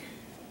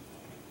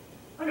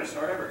 I'm going to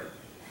start over.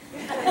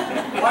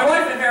 My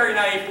wife and very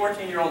naive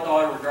 14-year-old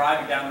daughter were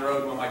driving down the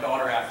road when my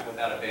daughter asked what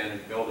that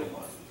abandoned building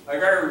was. My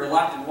very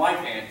reluctant wife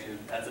answered,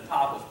 "That's a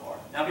topless bar."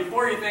 Now,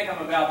 before you think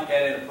I'm about to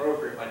get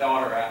inappropriate, my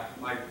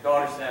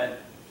daughter said,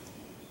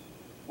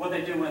 "What'd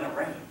they do when it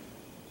rained?"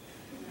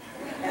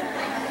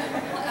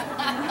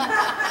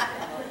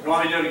 You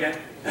want me to do it again?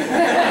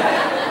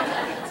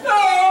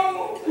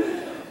 No!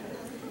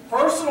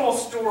 Personal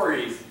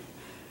stories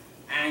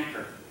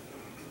anchor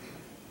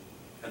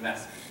the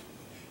message.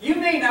 You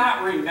may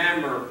not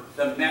remember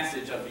the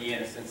message of the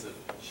innocence of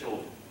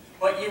children,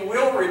 but you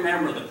will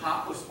remember the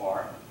topless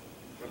bar.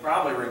 You'll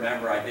probably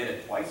remember I did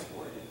it twice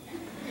for you.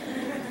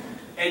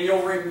 And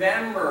you'll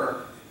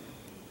remember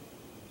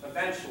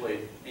eventually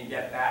and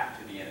get back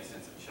to the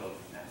innocence of children's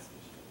message.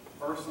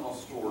 Personal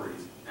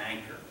stories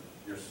anchor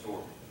your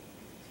story.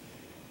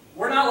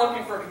 We're not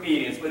looking for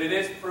comedians, but it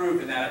is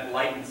proven that it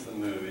lightens the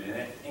mood and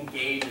it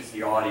engages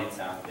the audience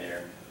out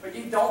there. But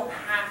you don't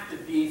have to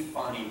be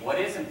funny. What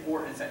is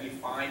important is that you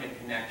find a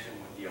connection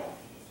with the audience.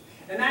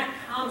 And that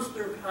comes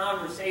through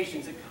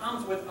conversations. It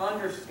comes with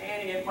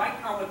understanding. It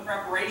might come with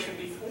preparation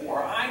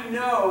before. I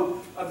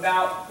know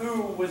about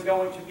who was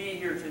going to be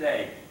here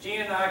today.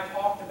 Gina and I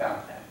talked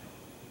about that.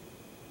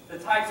 The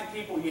types of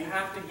people you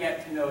have to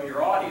get to know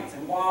your audience.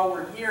 And while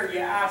we're here, you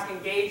ask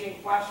engaging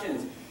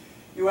questions.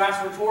 You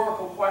ask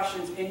rhetorical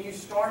questions, and you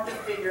start to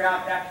figure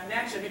out that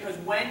connection, because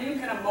when you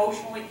can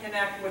emotionally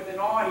connect with an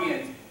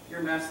audience,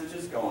 your message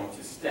is going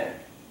to stick.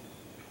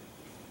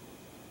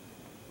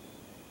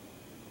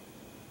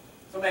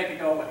 So make it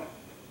go away.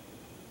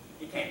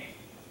 You can't.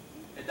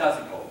 It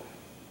doesn't go away.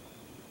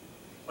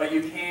 But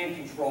you can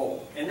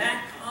control it. And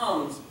that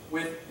comes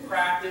with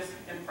practice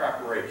and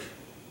preparation.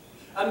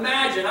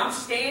 Imagine I'm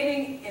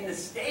standing in the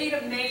state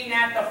of Maine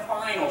at the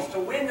finals to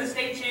win the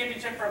state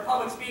championship for a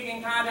public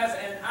speaking contest,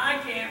 and I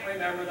can't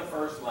remember the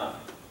first line.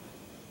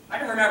 I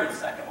can remember the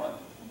second one.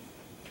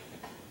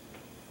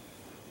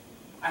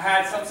 I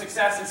had some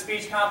success in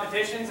speech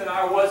competitions, and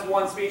I was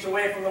one speech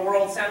away from the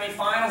world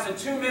semifinals, and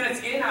 2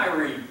 minutes in, I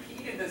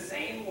repeated the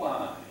same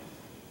line.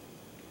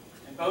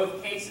 In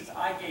both cases,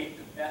 I gave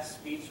the best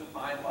speech of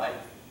my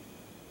life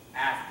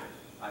after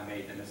I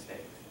made the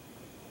mistakes.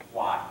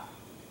 Why?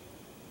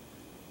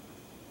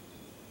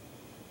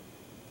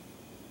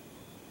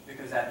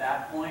 Because at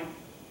that point,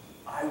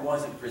 I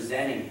wasn't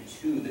presenting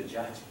to the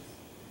judges.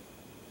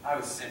 I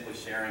was simply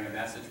sharing a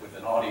message with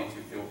an audience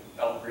who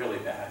felt really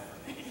bad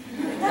for me.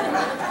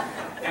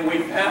 And we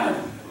found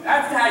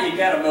that's how you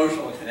get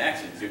emotional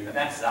connections. You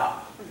mess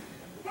up.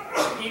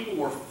 People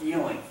were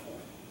feeling for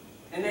me.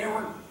 And they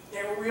were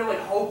really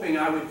hoping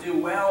I would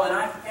do well, and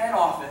I fed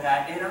off of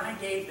that, and I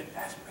gave the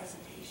best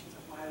presentations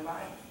of my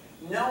life,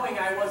 knowing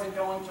I wasn't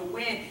going to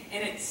win,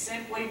 and it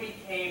simply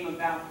became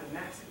about the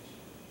message.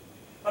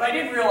 But I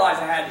did realize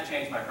I had to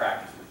change my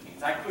practice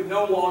routines. I could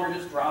no longer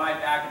just drive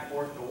back and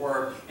forth to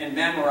work and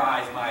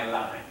memorize my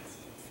lines.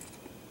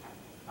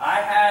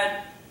 I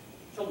had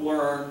to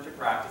learn to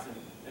practice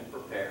and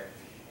prepare.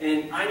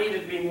 And I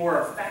needed to be more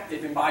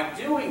effective. And by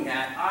doing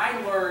that,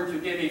 I learned to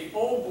give a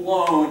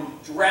full-blown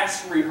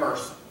dress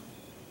rehearsal.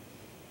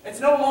 It's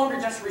no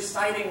longer just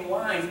reciting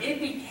lines. It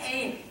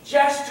became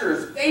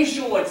gestures,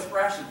 facial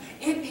expressions.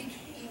 It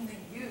became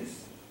the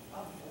use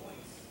of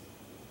voice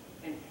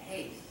and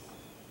pace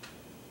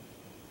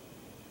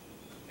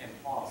and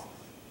pauses.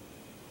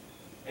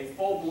 A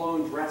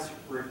full-blown dress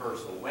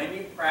rehearsal. When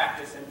you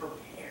practice and prepare.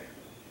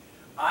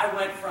 I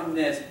went from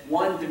this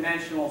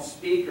one-dimensional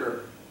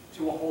speaker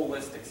to a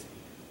holistic speaker.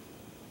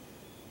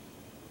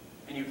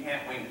 And you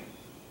can't wing it.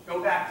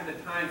 Go back to the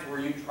times where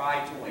you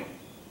tried to wing it.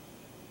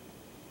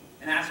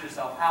 And ask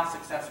yourself, how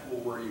successful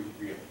were you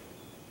really?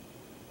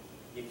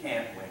 You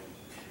can't win.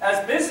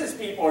 As business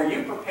people, are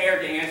you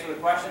prepared to answer the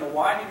question of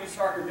why did you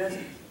start your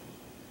business?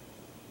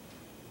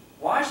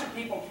 Why should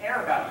people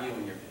care about you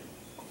and your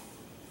business?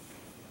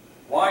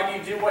 Why do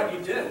you do what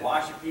you do?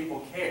 Why should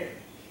people care?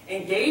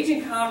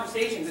 Engaging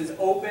conversations is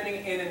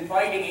opening and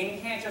inviting, and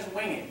you can't just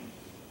wing it.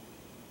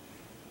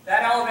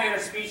 That elevator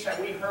speech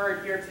that we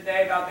heard here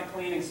today about the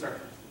cleaning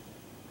service,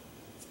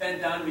 it's been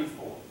done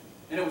before,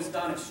 and it was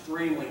done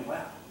extremely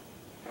well.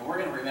 And we're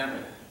going to remember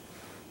that.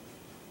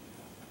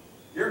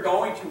 You're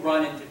going to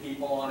run into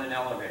people on an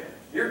elevator.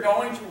 You're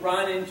going to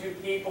run into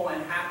people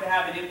and have to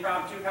have an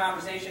impromptu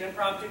conversation.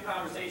 Impromptu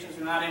conversations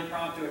are not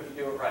impromptu if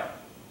you do it right.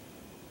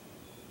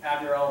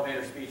 Have your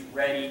elevator speech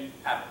ready.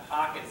 Have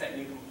pockets that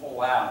you can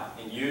pull out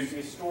and use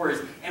these stories.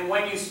 And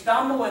when you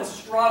stumble and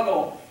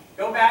struggle,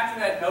 go back to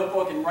that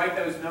notebook and write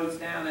those notes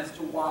down as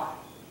to why.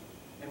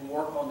 And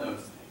work on those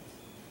things.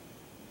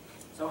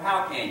 So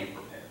how can you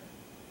prepare?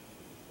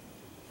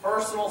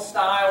 Personal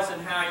styles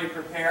and how you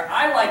prepare.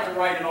 I like to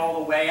write it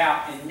all the way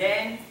out, and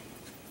then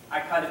I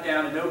cut it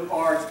down to note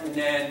cards, and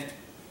then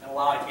in a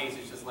lot of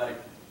cases just let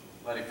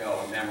it go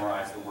and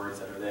memorize the words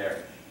that are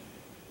there.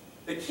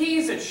 The key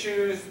is to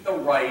choose the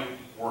right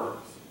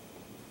words.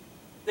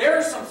 There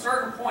are some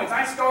certain points.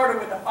 I started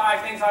with the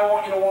 5 things I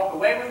want you to walk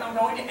away with. I'm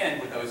going to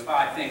end with those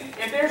 5 things.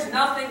 If there's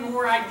nothing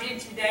more I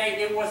did today,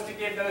 it was to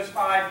give those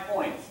 5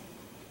 points.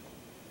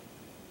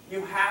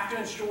 You have to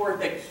ensure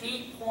the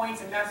key points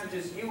and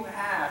messages you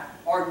have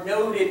are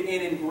noted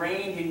and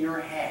ingrained in your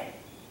head.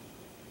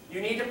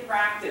 You need to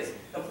practice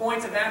the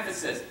points of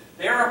emphasis.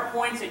 There are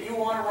points that you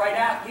want to write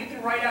out. You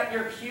can write out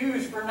your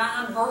cues for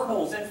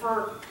nonverbals and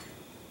for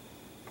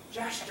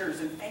gestures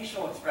and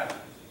facial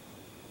expressions.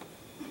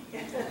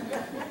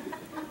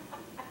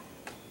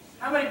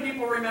 How many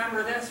people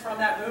remember this from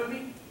that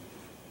movie?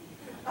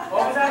 What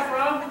was that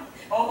from?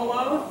 Home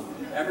Alone?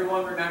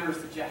 Everyone remembers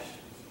the gestures.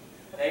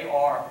 They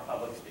are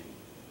public speaking.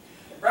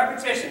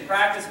 Repetition,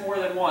 practice more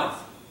than once.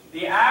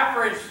 The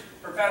average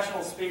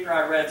professional speaker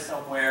I read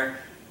somewhere,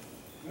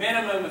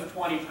 minimum of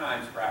 20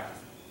 times practice.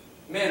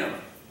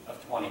 Minimum.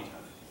 of 20 times.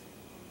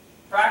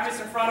 Practice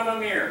in front of a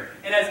mirror.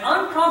 And as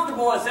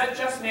uncomfortable as that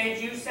just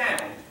made you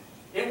sound,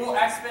 it will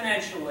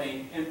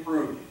exponentially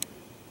improve you.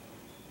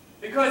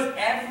 Because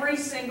every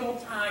single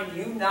time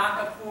you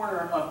knock a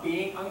corner of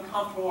being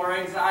uncomfortable or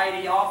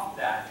anxiety off of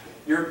that,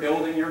 you're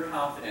building your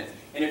confidence.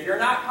 And if you're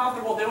not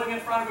comfortable doing it in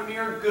front of a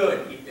mirror,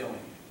 good, keep doing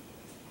it.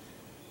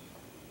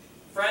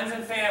 Friends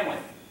and family,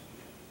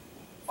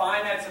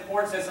 find that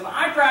support system.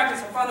 I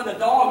practice in front of the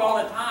dog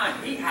all the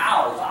time. He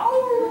howls.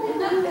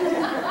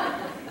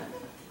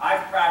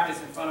 I've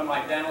practiced in front of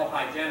my dental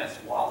hygienist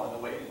while in the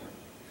waiting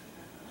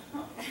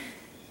room.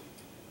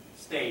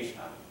 Stage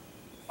time.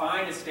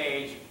 Find a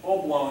stage,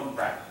 full-blown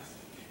practice.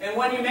 And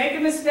when you make a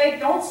mistake,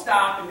 don't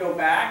stop and go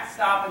back,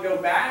 stop and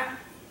go back,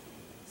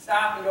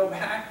 stop and go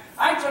back.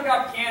 I took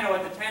up piano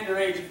at the tender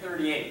age of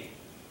 38.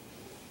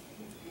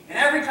 And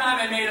every time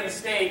I made a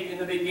mistake in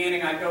the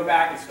beginning, I'd go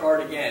back and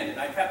start again. And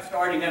I kept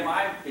starting them.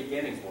 My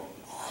beginnings were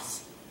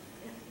awesome.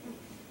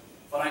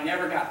 But I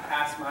never got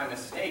past my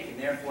mistake, and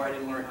therefore I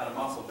didn't learn how to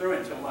muscle through it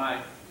until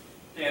my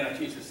piano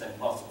teacher said,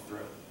 muscle through.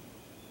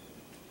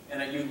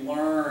 And that you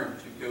learn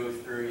to go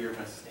through your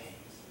mistakes.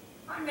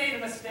 I made a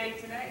mistake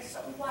today, so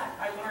what?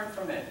 I learned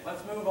from it.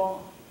 Let's move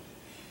on.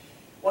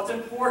 What's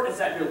important is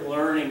that you're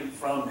learning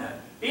from them.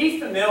 Be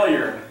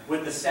familiar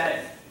with the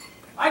setting.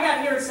 I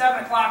got here at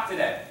 7 o'clock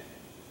today.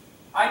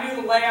 I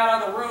knew the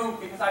layout of the room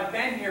because I've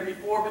been here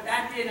before, but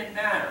that didn't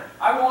matter.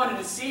 I wanted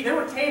to see, there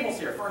were tables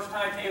here,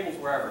 first-time tables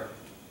wherever.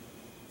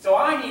 So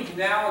I need to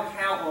now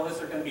account, well, is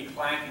there going to be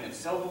clanking of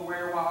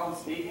silverware while I'm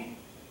speaking?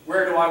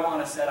 Where do I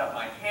want to set up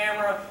my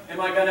camera? Am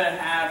I going to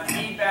have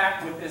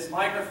feedback with this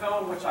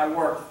microphone, which I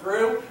worked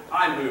through?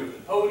 I moved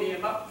the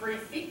podium up 3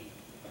 feet.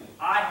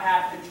 I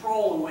have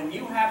control, and when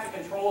you have to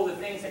control the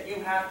things that you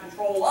have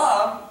control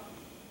of,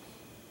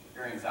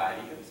 your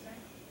anxiety goes down.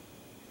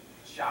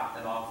 Chop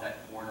them off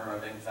that corner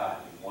of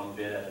anxiety, one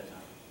bit at a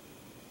time.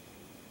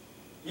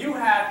 You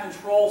have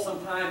control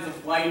sometimes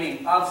of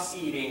lighting, of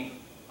seating,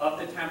 of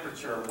the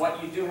temperature.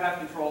 What you do have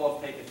control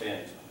of, take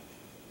advantage of.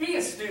 Be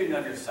a student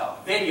of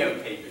yourself.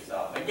 Videotape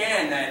yourself.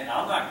 Again,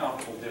 I'm not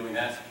comfortable doing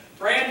that.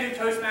 Brand new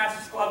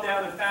Toastmasters Club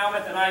down in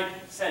Falmouth, and I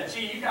said,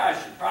 gee, you guys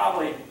should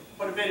probably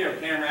put a video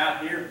camera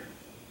out here.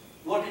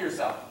 Look at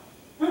yourself.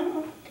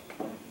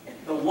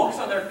 The looks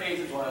on their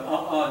faces were,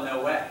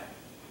 no way.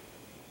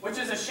 Which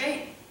is a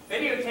shame.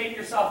 Videotape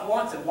yourself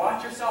once and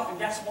watch yourself, and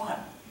guess what?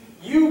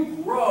 You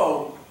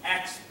grow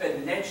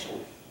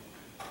exponentially.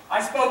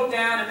 I spoke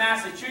down in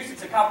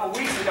Massachusetts a couple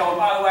weeks ago, and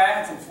by the way, I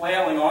had some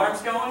flailing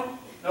arms going.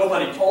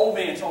 Nobody told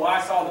me until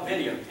I saw the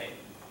videotape.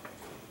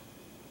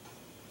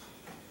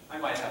 I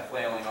might have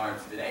flailing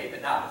arms today,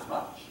 but not as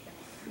much.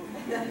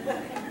 You're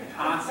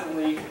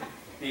constantly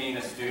being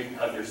a student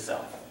of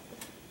yourself.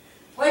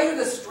 Play to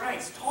the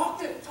strengths.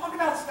 Talk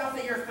about stuff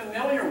that you're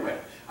familiar with.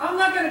 I'm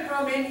not going to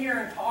come in here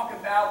and talk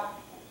about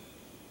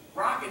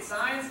rocket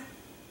science.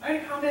 I'm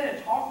going to come in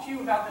and talk to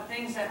you about the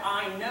things that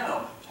I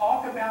know.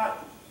 Talk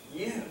about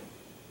you.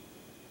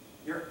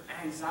 Your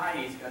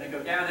anxiety is going to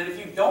go down. And if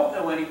you don't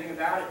know anything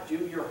about it,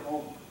 do your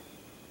homework.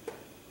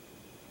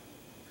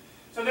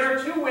 So there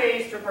are 2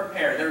 ways to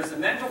prepare. There's the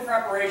mental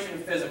preparation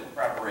and physical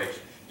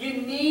preparation. You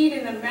need,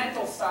 in the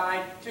mental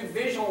side, to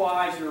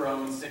visualize your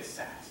own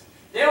success.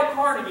 Dale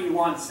Carnegie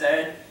once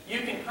said,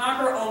 you can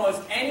conquer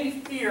almost any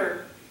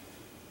fear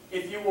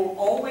if you will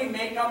only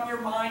make up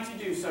your mind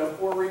to do so.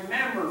 For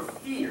remember,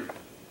 fear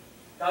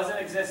doesn't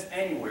exist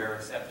anywhere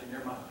except in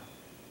your mind.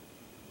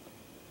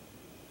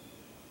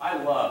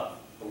 I love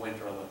the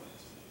Winter Olympics.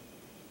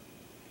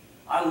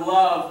 I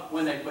love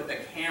when they put the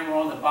camera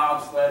on the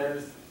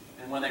bobsledders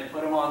and when they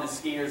put them on the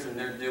skiers and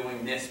they're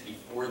doing this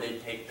before they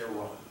take their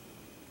run.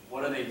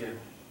 What are they doing?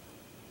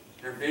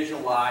 They're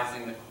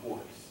visualizing the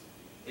course.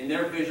 And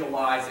they're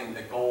visualizing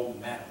the gold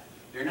medal.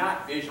 They're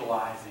not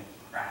visualizing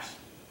crashing.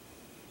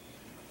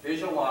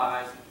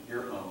 Visualize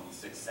your own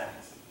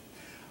success.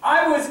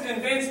 I was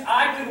convinced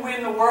I could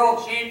win the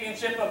World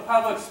Championship of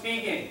Public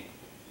Speaking.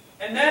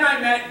 And then I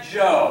met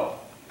Joe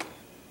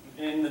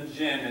in the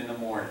gym in the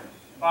morning.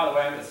 By the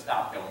way, I'm going to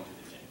stop going to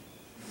the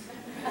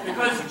gym.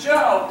 Because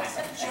Joe, I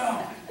said,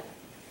 Joe,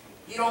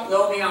 you don't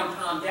know me, I'm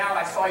Tom Dowd.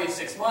 I saw you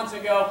 6 months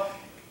ago.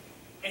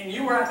 And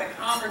you were at the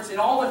conference, and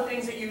all the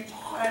things that you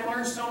taught, I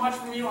learned so much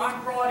from you. I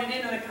brought it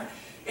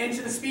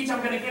into the speech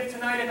I'm going to give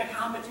tonight at the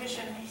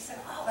competition. And he said,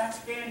 oh, that's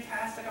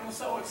fantastic. I'm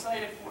so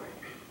excited for you.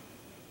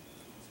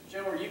 I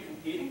said, Joe, are you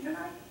competing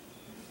tonight?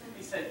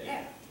 He said,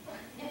 yeah.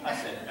 I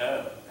said,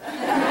 oh.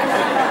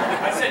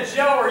 I said,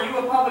 Joe, are you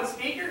a public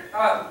speaker,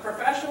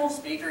 professional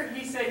speaker?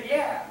 He said,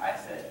 yeah. I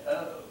said,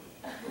 oh.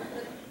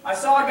 I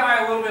saw a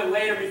guy a little bit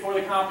later before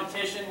the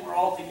competition. We're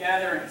all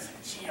together, and he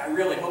said, gee, I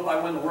really hope I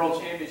win the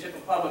World Championship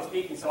of Public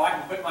Speaking so I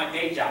can quit my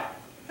day job.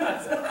 I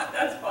said,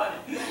 that's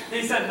funny.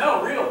 He said,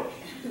 no, really.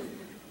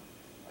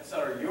 I said,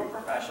 are you a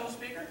professional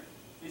speaker?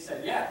 He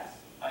said, yes.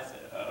 I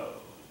said, oh.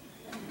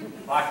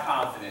 My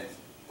confidence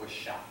was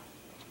shot.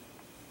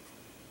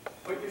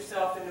 Put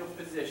yourself into a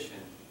position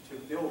to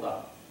build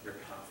up your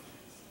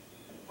confidence.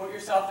 Put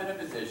yourself in a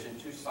position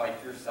to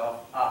psych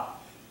yourself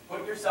up.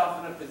 Put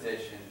yourself in a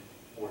position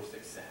for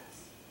success.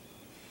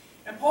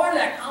 And part of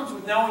that comes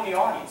with knowing the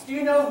audience. Do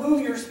you know who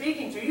you're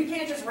speaking to? You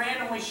can't just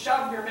randomly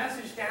shove your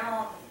message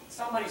down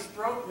somebody's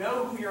throat.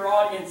 Know who your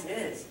audience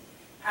is.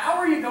 How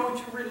are you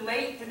going to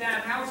relate to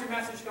them? How is your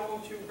message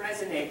going to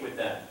resonate with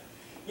them?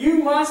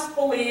 You must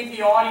believe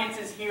the audience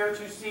is here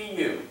to see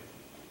you.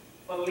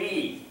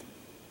 Believe.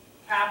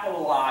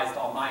 Capitalized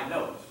on my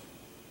notes.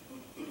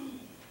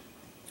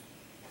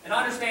 And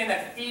understand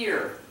that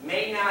fear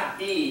may not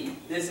be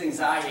this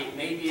anxiety. It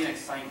may be an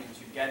excitement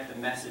to get the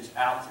message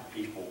out to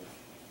people.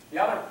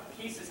 The other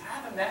piece is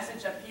have a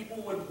message that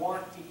people would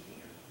want to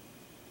hear.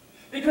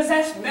 Because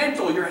that's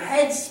mental. Your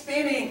head's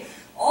spinning.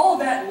 All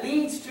that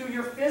leads to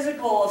your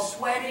physical of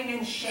sweating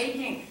and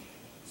shaking.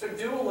 So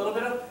do a little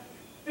bit of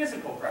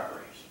physical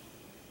preparation.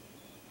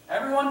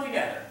 Everyone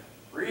together.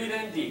 Breathe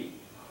in deep.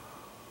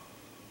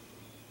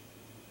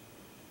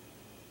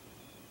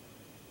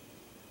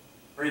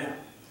 Breathe out.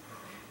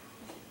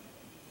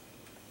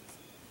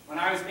 When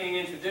I was being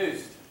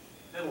introduced,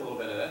 I did a little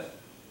bit of this.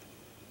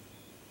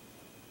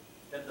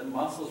 Get the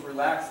muscles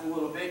relaxed a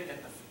little bit,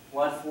 get the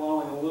blood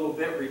flowing a little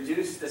bit,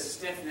 reduce the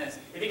stiffness.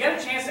 If you get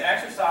a chance to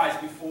exercise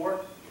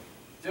before,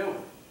 do it.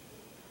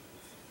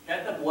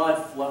 Get the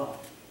blood flowing.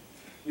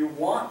 You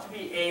want to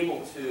be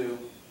able to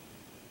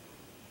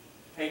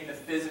take the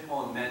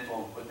physical and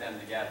mental and put them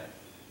together.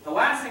 The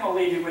last thing I'll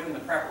leave you with in the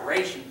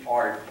preparation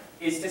part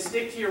is to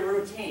stick to your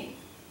routine.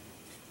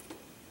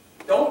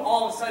 Don't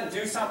all of a sudden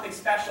do something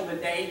special the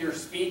day you're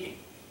speaking.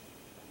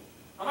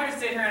 I'm not going to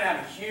sit here and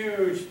have a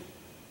huge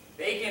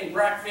bacon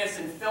breakfast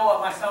and fill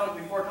up my stomach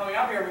before coming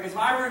up here because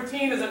my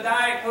routine is a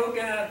Diet Coke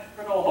and a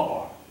granola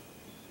bar.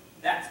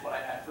 That's what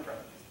I had for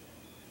breakfast.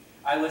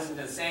 I listen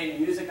to the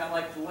same music I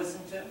like to listen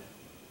to,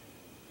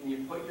 and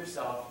you put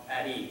yourself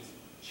at ease,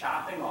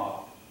 chopping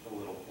off the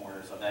little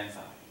corners of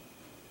anxiety.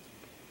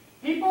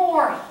 People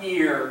are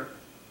here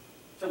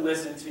to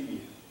listen to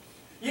you.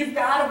 You've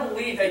got to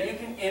believe that you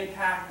can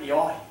impact the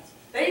audience.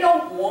 They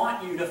don't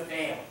want you to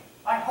fail.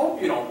 I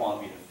hope you don't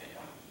want me to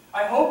fail.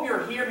 I hope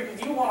you're here because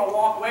you want to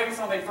walk away with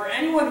something. For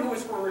anyone who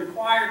is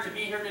required to be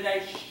here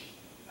today, shh,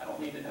 I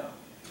don't need to know.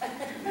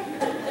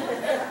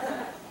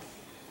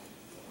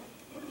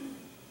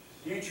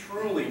 You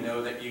truly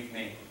know that you've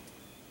made it.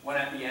 When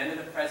at the end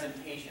of the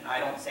presentation, I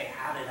don't say,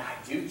 how did I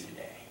do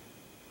today?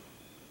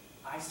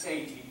 I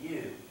say to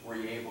you, were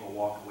you able to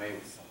walk away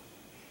with something?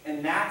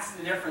 And that's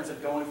the difference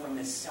of going from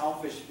this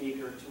selfish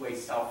speaker to a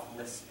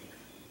selfless speaker.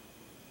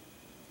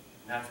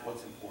 And that's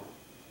what's important.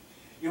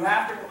 You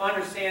have to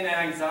understand that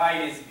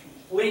anxiety is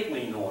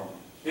completely normal.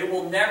 It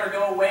will never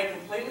go away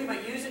completely,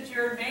 but use it to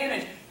your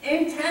advantage.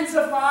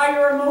 Intensify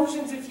your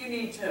emotions if you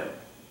need to.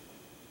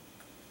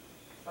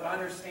 But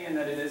understand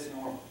that it is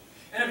normal.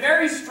 In a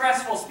very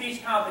stressful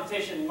speech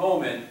competition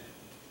moment,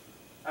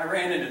 I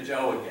ran into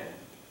Joe again.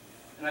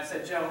 And I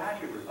said, Joe, how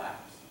do you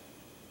relax?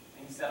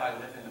 And he said, I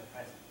live in the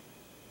present.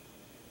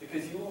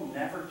 Because you will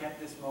never get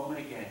this moment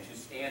again to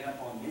stand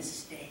up on this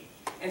stage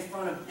in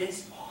front of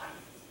this audience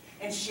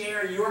and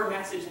share your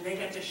message, and they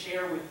get to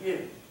share with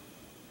you.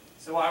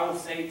 So I will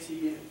say to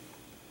you,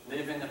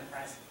 live in the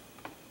present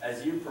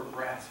as you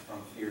progress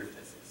from fear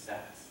to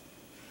success.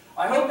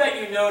 I hope that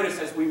you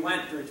noticed as we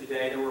went through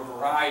today, there were a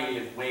variety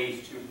of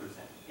ways to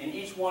present. And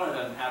each one of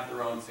them have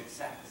their own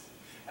success.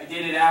 I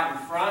did it out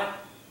in front,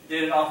 I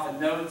did it off the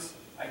notes,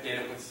 I did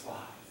it with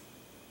slides.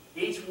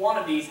 Each one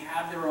of these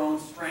have their own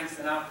strengths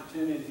and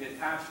opportunities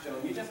attached to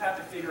them. You just have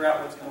to figure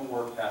out what's going to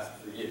work best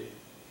for you.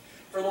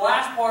 For the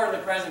last part of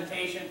the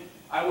presentation,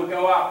 I will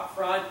go out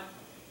front,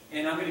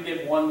 and I'm going to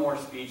give one more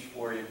speech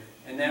for you.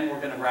 And then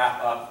we're going to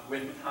wrap up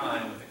with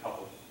time with a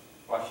couple of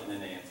question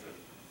and answer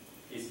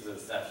pieces of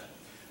the session.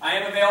 I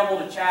am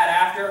available to chat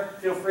after.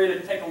 Feel free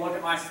to take a look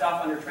at my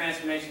stuff under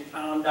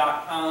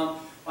transformationtom.com.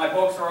 My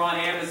books are on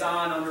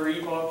Amazon under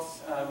ebooks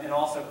and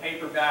also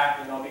paperback,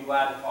 and I'll be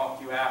glad to talk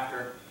to you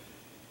after.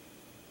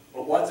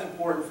 But what's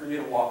important for you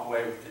to walk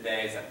away with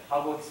today is that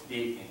public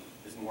speaking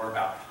is more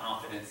about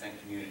confidence and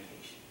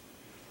communication.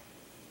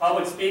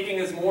 Public speaking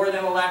is more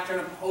than a lecture,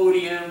 a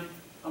podium,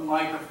 a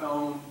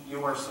microphone.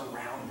 You are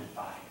surrounded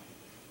by it.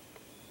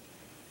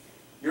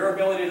 Your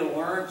ability to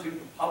learn to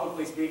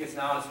publicly speak is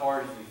not as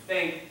hard as you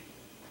think.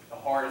 The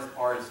hardest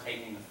part is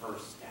taking the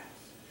first steps.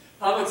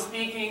 Public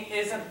speaking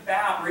is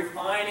about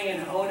refining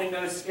and honing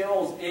those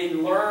skills, a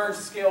learned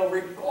skill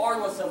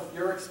regardless of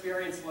your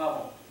experience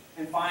level.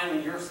 And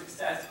finally, your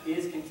success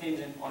is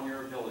contingent on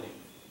your ability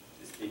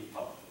to speak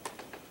publicly.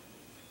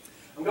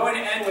 I'm going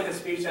to end with a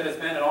speech that has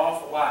meant an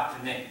awful lot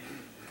to me.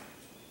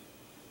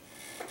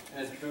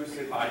 And has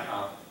boosted my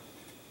confidence.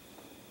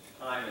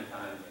 Time and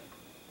time again.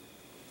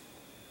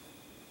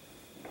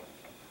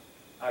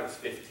 I was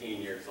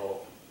 15 years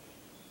old.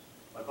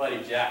 My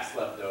buddy Jack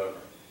slept over.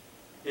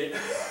 He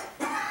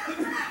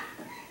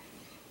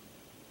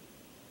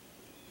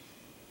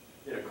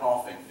had a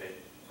coughing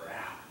fit for hours.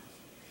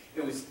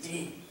 It was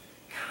deep,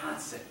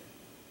 constant,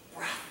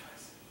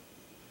 breathless.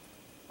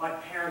 My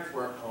parents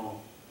were at home.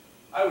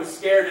 I was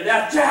scared to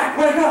death. Jack,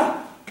 wake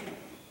up!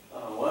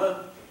 Oh,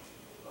 what?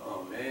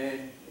 Oh,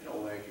 man, you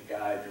don't wake a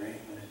guy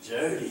dreaming of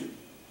Jody.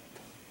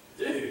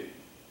 Do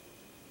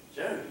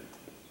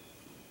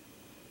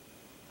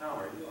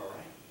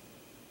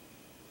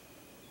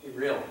He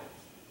realized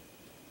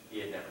he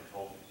had never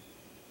told me.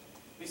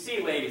 You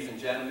see, ladies and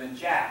gentlemen,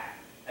 Jack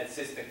had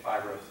cystic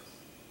fibrosis.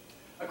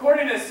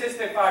 According to the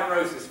Cystic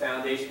Fibrosis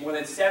Foundation, more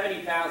than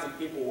 70,000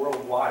 people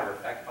worldwide are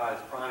affected by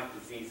this chronic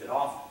disease that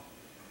often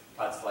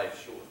cuts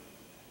life short.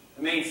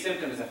 The main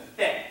symptom is a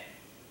thick,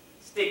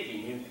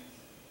 sticky mucus.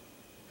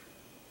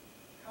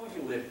 How would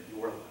you live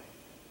your life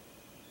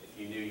if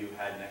you knew you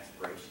had an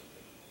expiration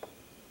date?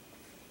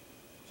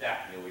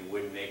 Jack knew he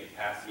wouldn't make it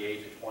past the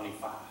age of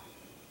 25.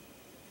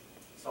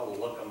 He saw the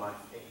look on my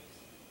face.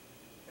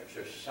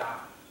 Picture of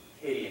shock,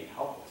 pity, and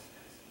helplessness.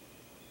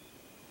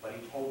 But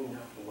he told me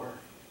not to worry.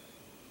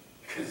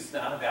 Because it's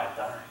not about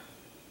dying.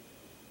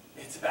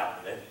 It's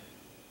about living.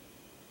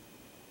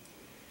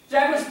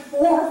 Jack was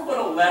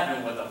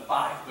 4'11" with a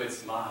 5-foot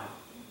smile.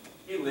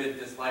 He lived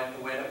his life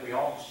the way that we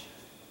all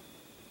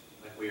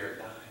should. Like we are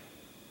dying.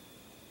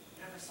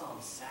 Never saw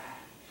him sad,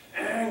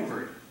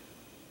 angry,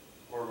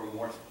 or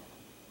remorseful.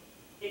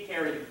 He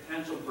carried the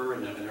potential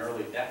burden of an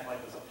early death like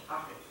it was a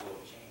pocket full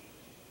of change.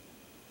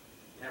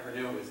 You never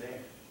knew it was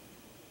there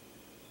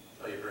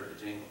until you heard the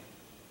jingle.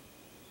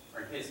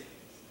 Or in his case,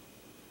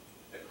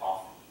 the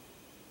coffin.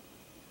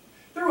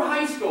 Through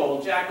high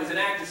school, Jack was an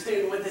active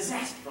student with a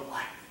zest for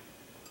life,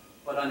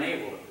 but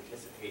unable to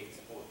participate in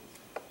sports.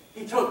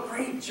 He took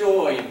great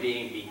joy in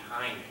being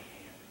behind the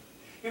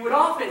camera. He would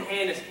often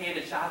hand us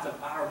candid shots of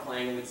power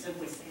playing and would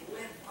simply say,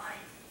 "Live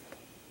life."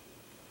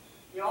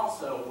 He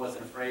also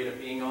wasn't afraid of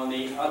being on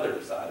the other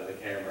side of the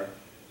camera,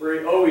 where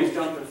he always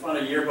jumped in front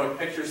of yearbook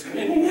pictures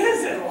screaming,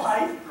 "Isn't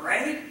life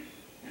great?"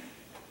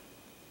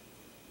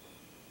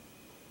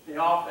 He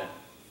often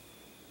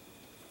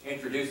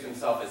introduced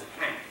himself as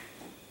Hank.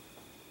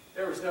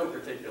 There was no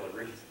particular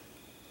reason,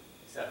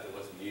 except it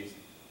was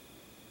amusing.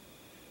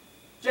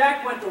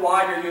 Jack went to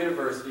Wider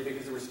University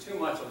because there was too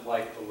much of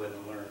life to live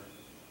and learn.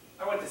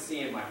 I went to see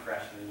him my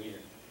freshman year.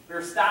 We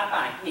were stopped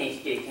by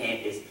Mr.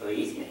 Campus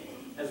policeman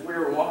as we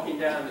were walking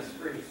down the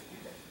street.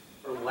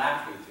 We were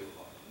laughing too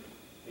hard.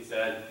 He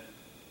said,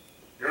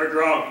 "You're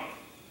drunk.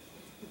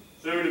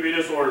 Soon to be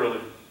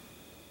disorderly."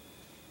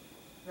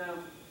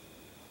 No,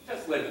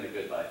 just living a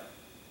good life.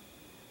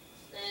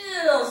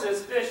 Still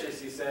suspicious,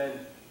 he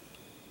said.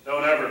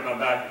 "Don't ever come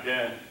back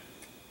again."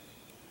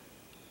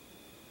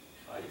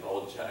 I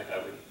told Jack I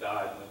would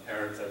die if my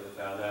parents ever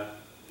found out.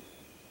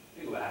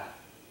 He laughed.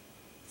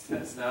 He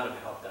said, "It's not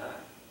about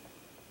dying.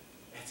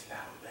 It's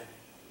about living."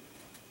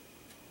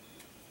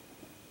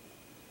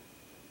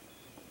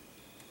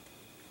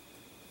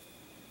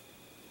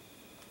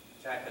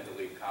 Jack had to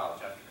leave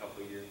college after a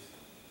couple of years.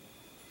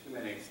 Too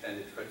many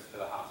extended trips to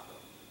the hospital.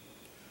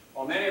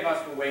 While many of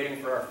us were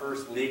waiting for our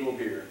first legal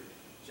beer,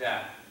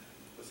 Jack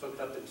was hooked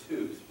up to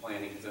tubes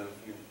planning his own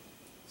funeral.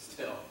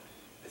 Still,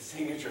 the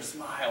signature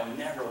smile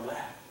never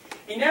left.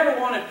 He never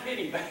wanted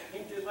pity, but he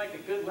did like a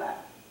good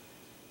laugh.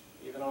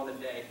 Even on the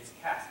day his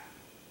casket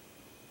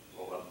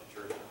rolled up the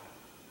church aisle.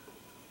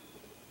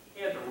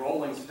 He had the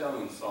Rolling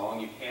Stones song,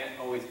 "You Can't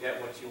Always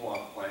Get What You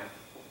Want," playing.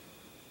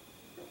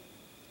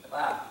 He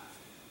laughed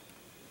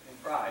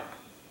and cried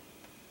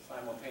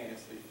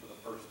simultaneously for the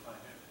first time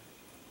ever.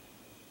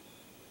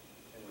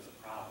 There was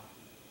a problem.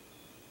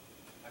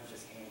 I was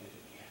just handed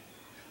a gift.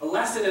 A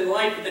lesson in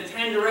life at the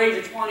tender age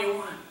of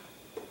 21.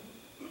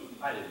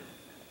 I didn't.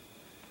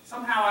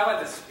 Somehow I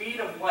let the speed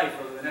of life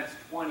over the next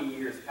 20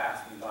 years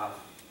pass me by.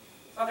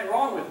 There's nothing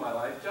wrong with my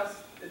life,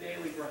 just the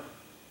daily grind.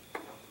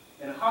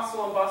 In a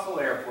hustle and bustle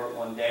airport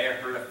one day, I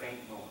heard a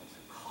faint noise.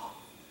 A cough.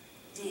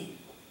 Deep,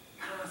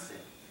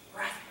 constant,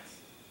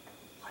 breathless,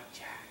 like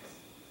Jack's.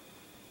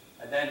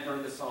 I then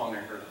heard the song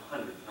I heard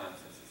 100 times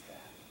since his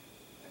death.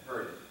 I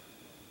heard it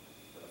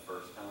for the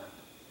first time.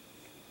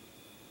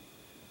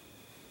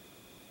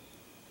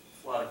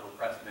 A flood of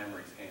repressed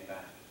memories came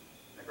back.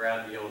 I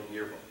grabbed the old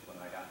yearbook when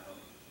I got home.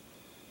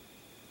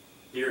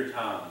 "Dear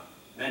Tom,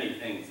 many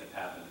things have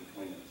happened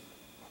between us.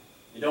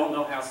 You don't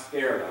know how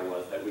scared I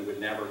was that we would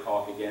never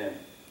talk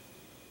again.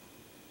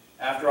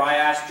 After I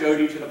asked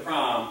Jody to the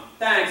prom,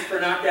 thanks for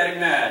not getting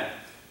mad.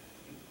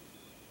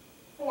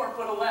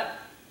 4'11",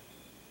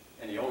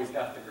 and he always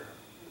got the girl.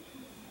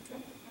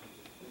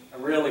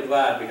 I'm really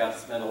glad we got to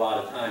spend a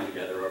lot of time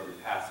together over the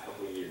past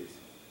couple of years.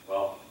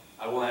 Well,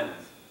 I will end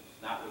this,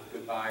 not with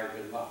goodbye or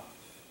good luck,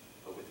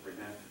 but with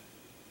remember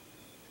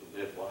to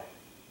live life.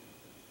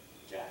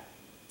 Jack."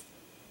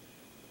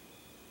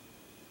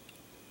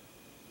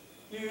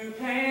 You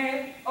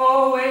can't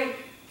always...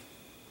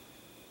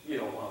 You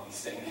don't want me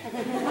singing.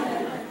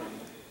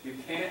 You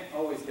can't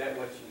always get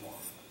what you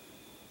want.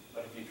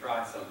 But if you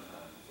try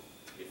sometimes,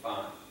 you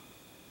find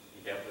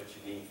you get what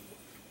you need.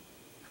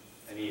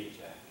 I needed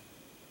Jack,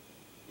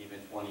 even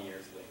 20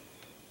 years later.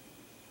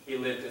 He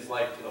lived his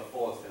life to the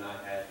fullest, and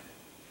I had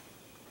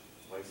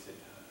wasted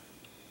time.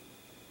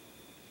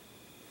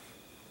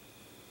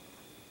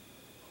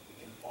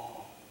 We can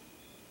all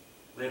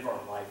live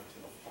our life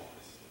to the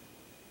fullest.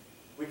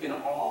 We can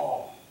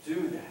all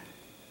do that.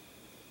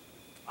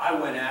 I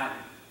went out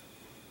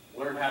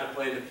and learned how to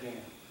play the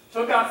piano.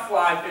 Took out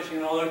fly fishing,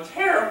 and although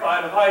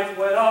terrified of heights,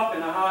 went up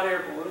in a hot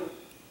air balloon.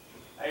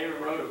 I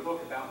even wrote a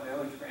book about my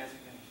own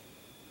transformation.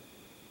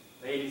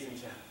 Ladies and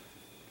gentlemen,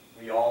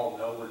 we all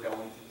know we're going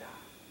to die.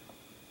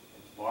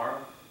 And tomorrow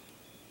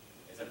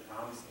isn't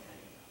promised to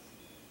any of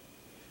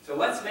us. So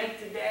let's make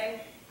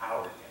today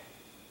our day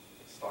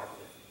and start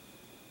living.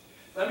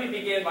 Let me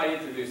begin by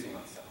introducing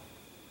myself.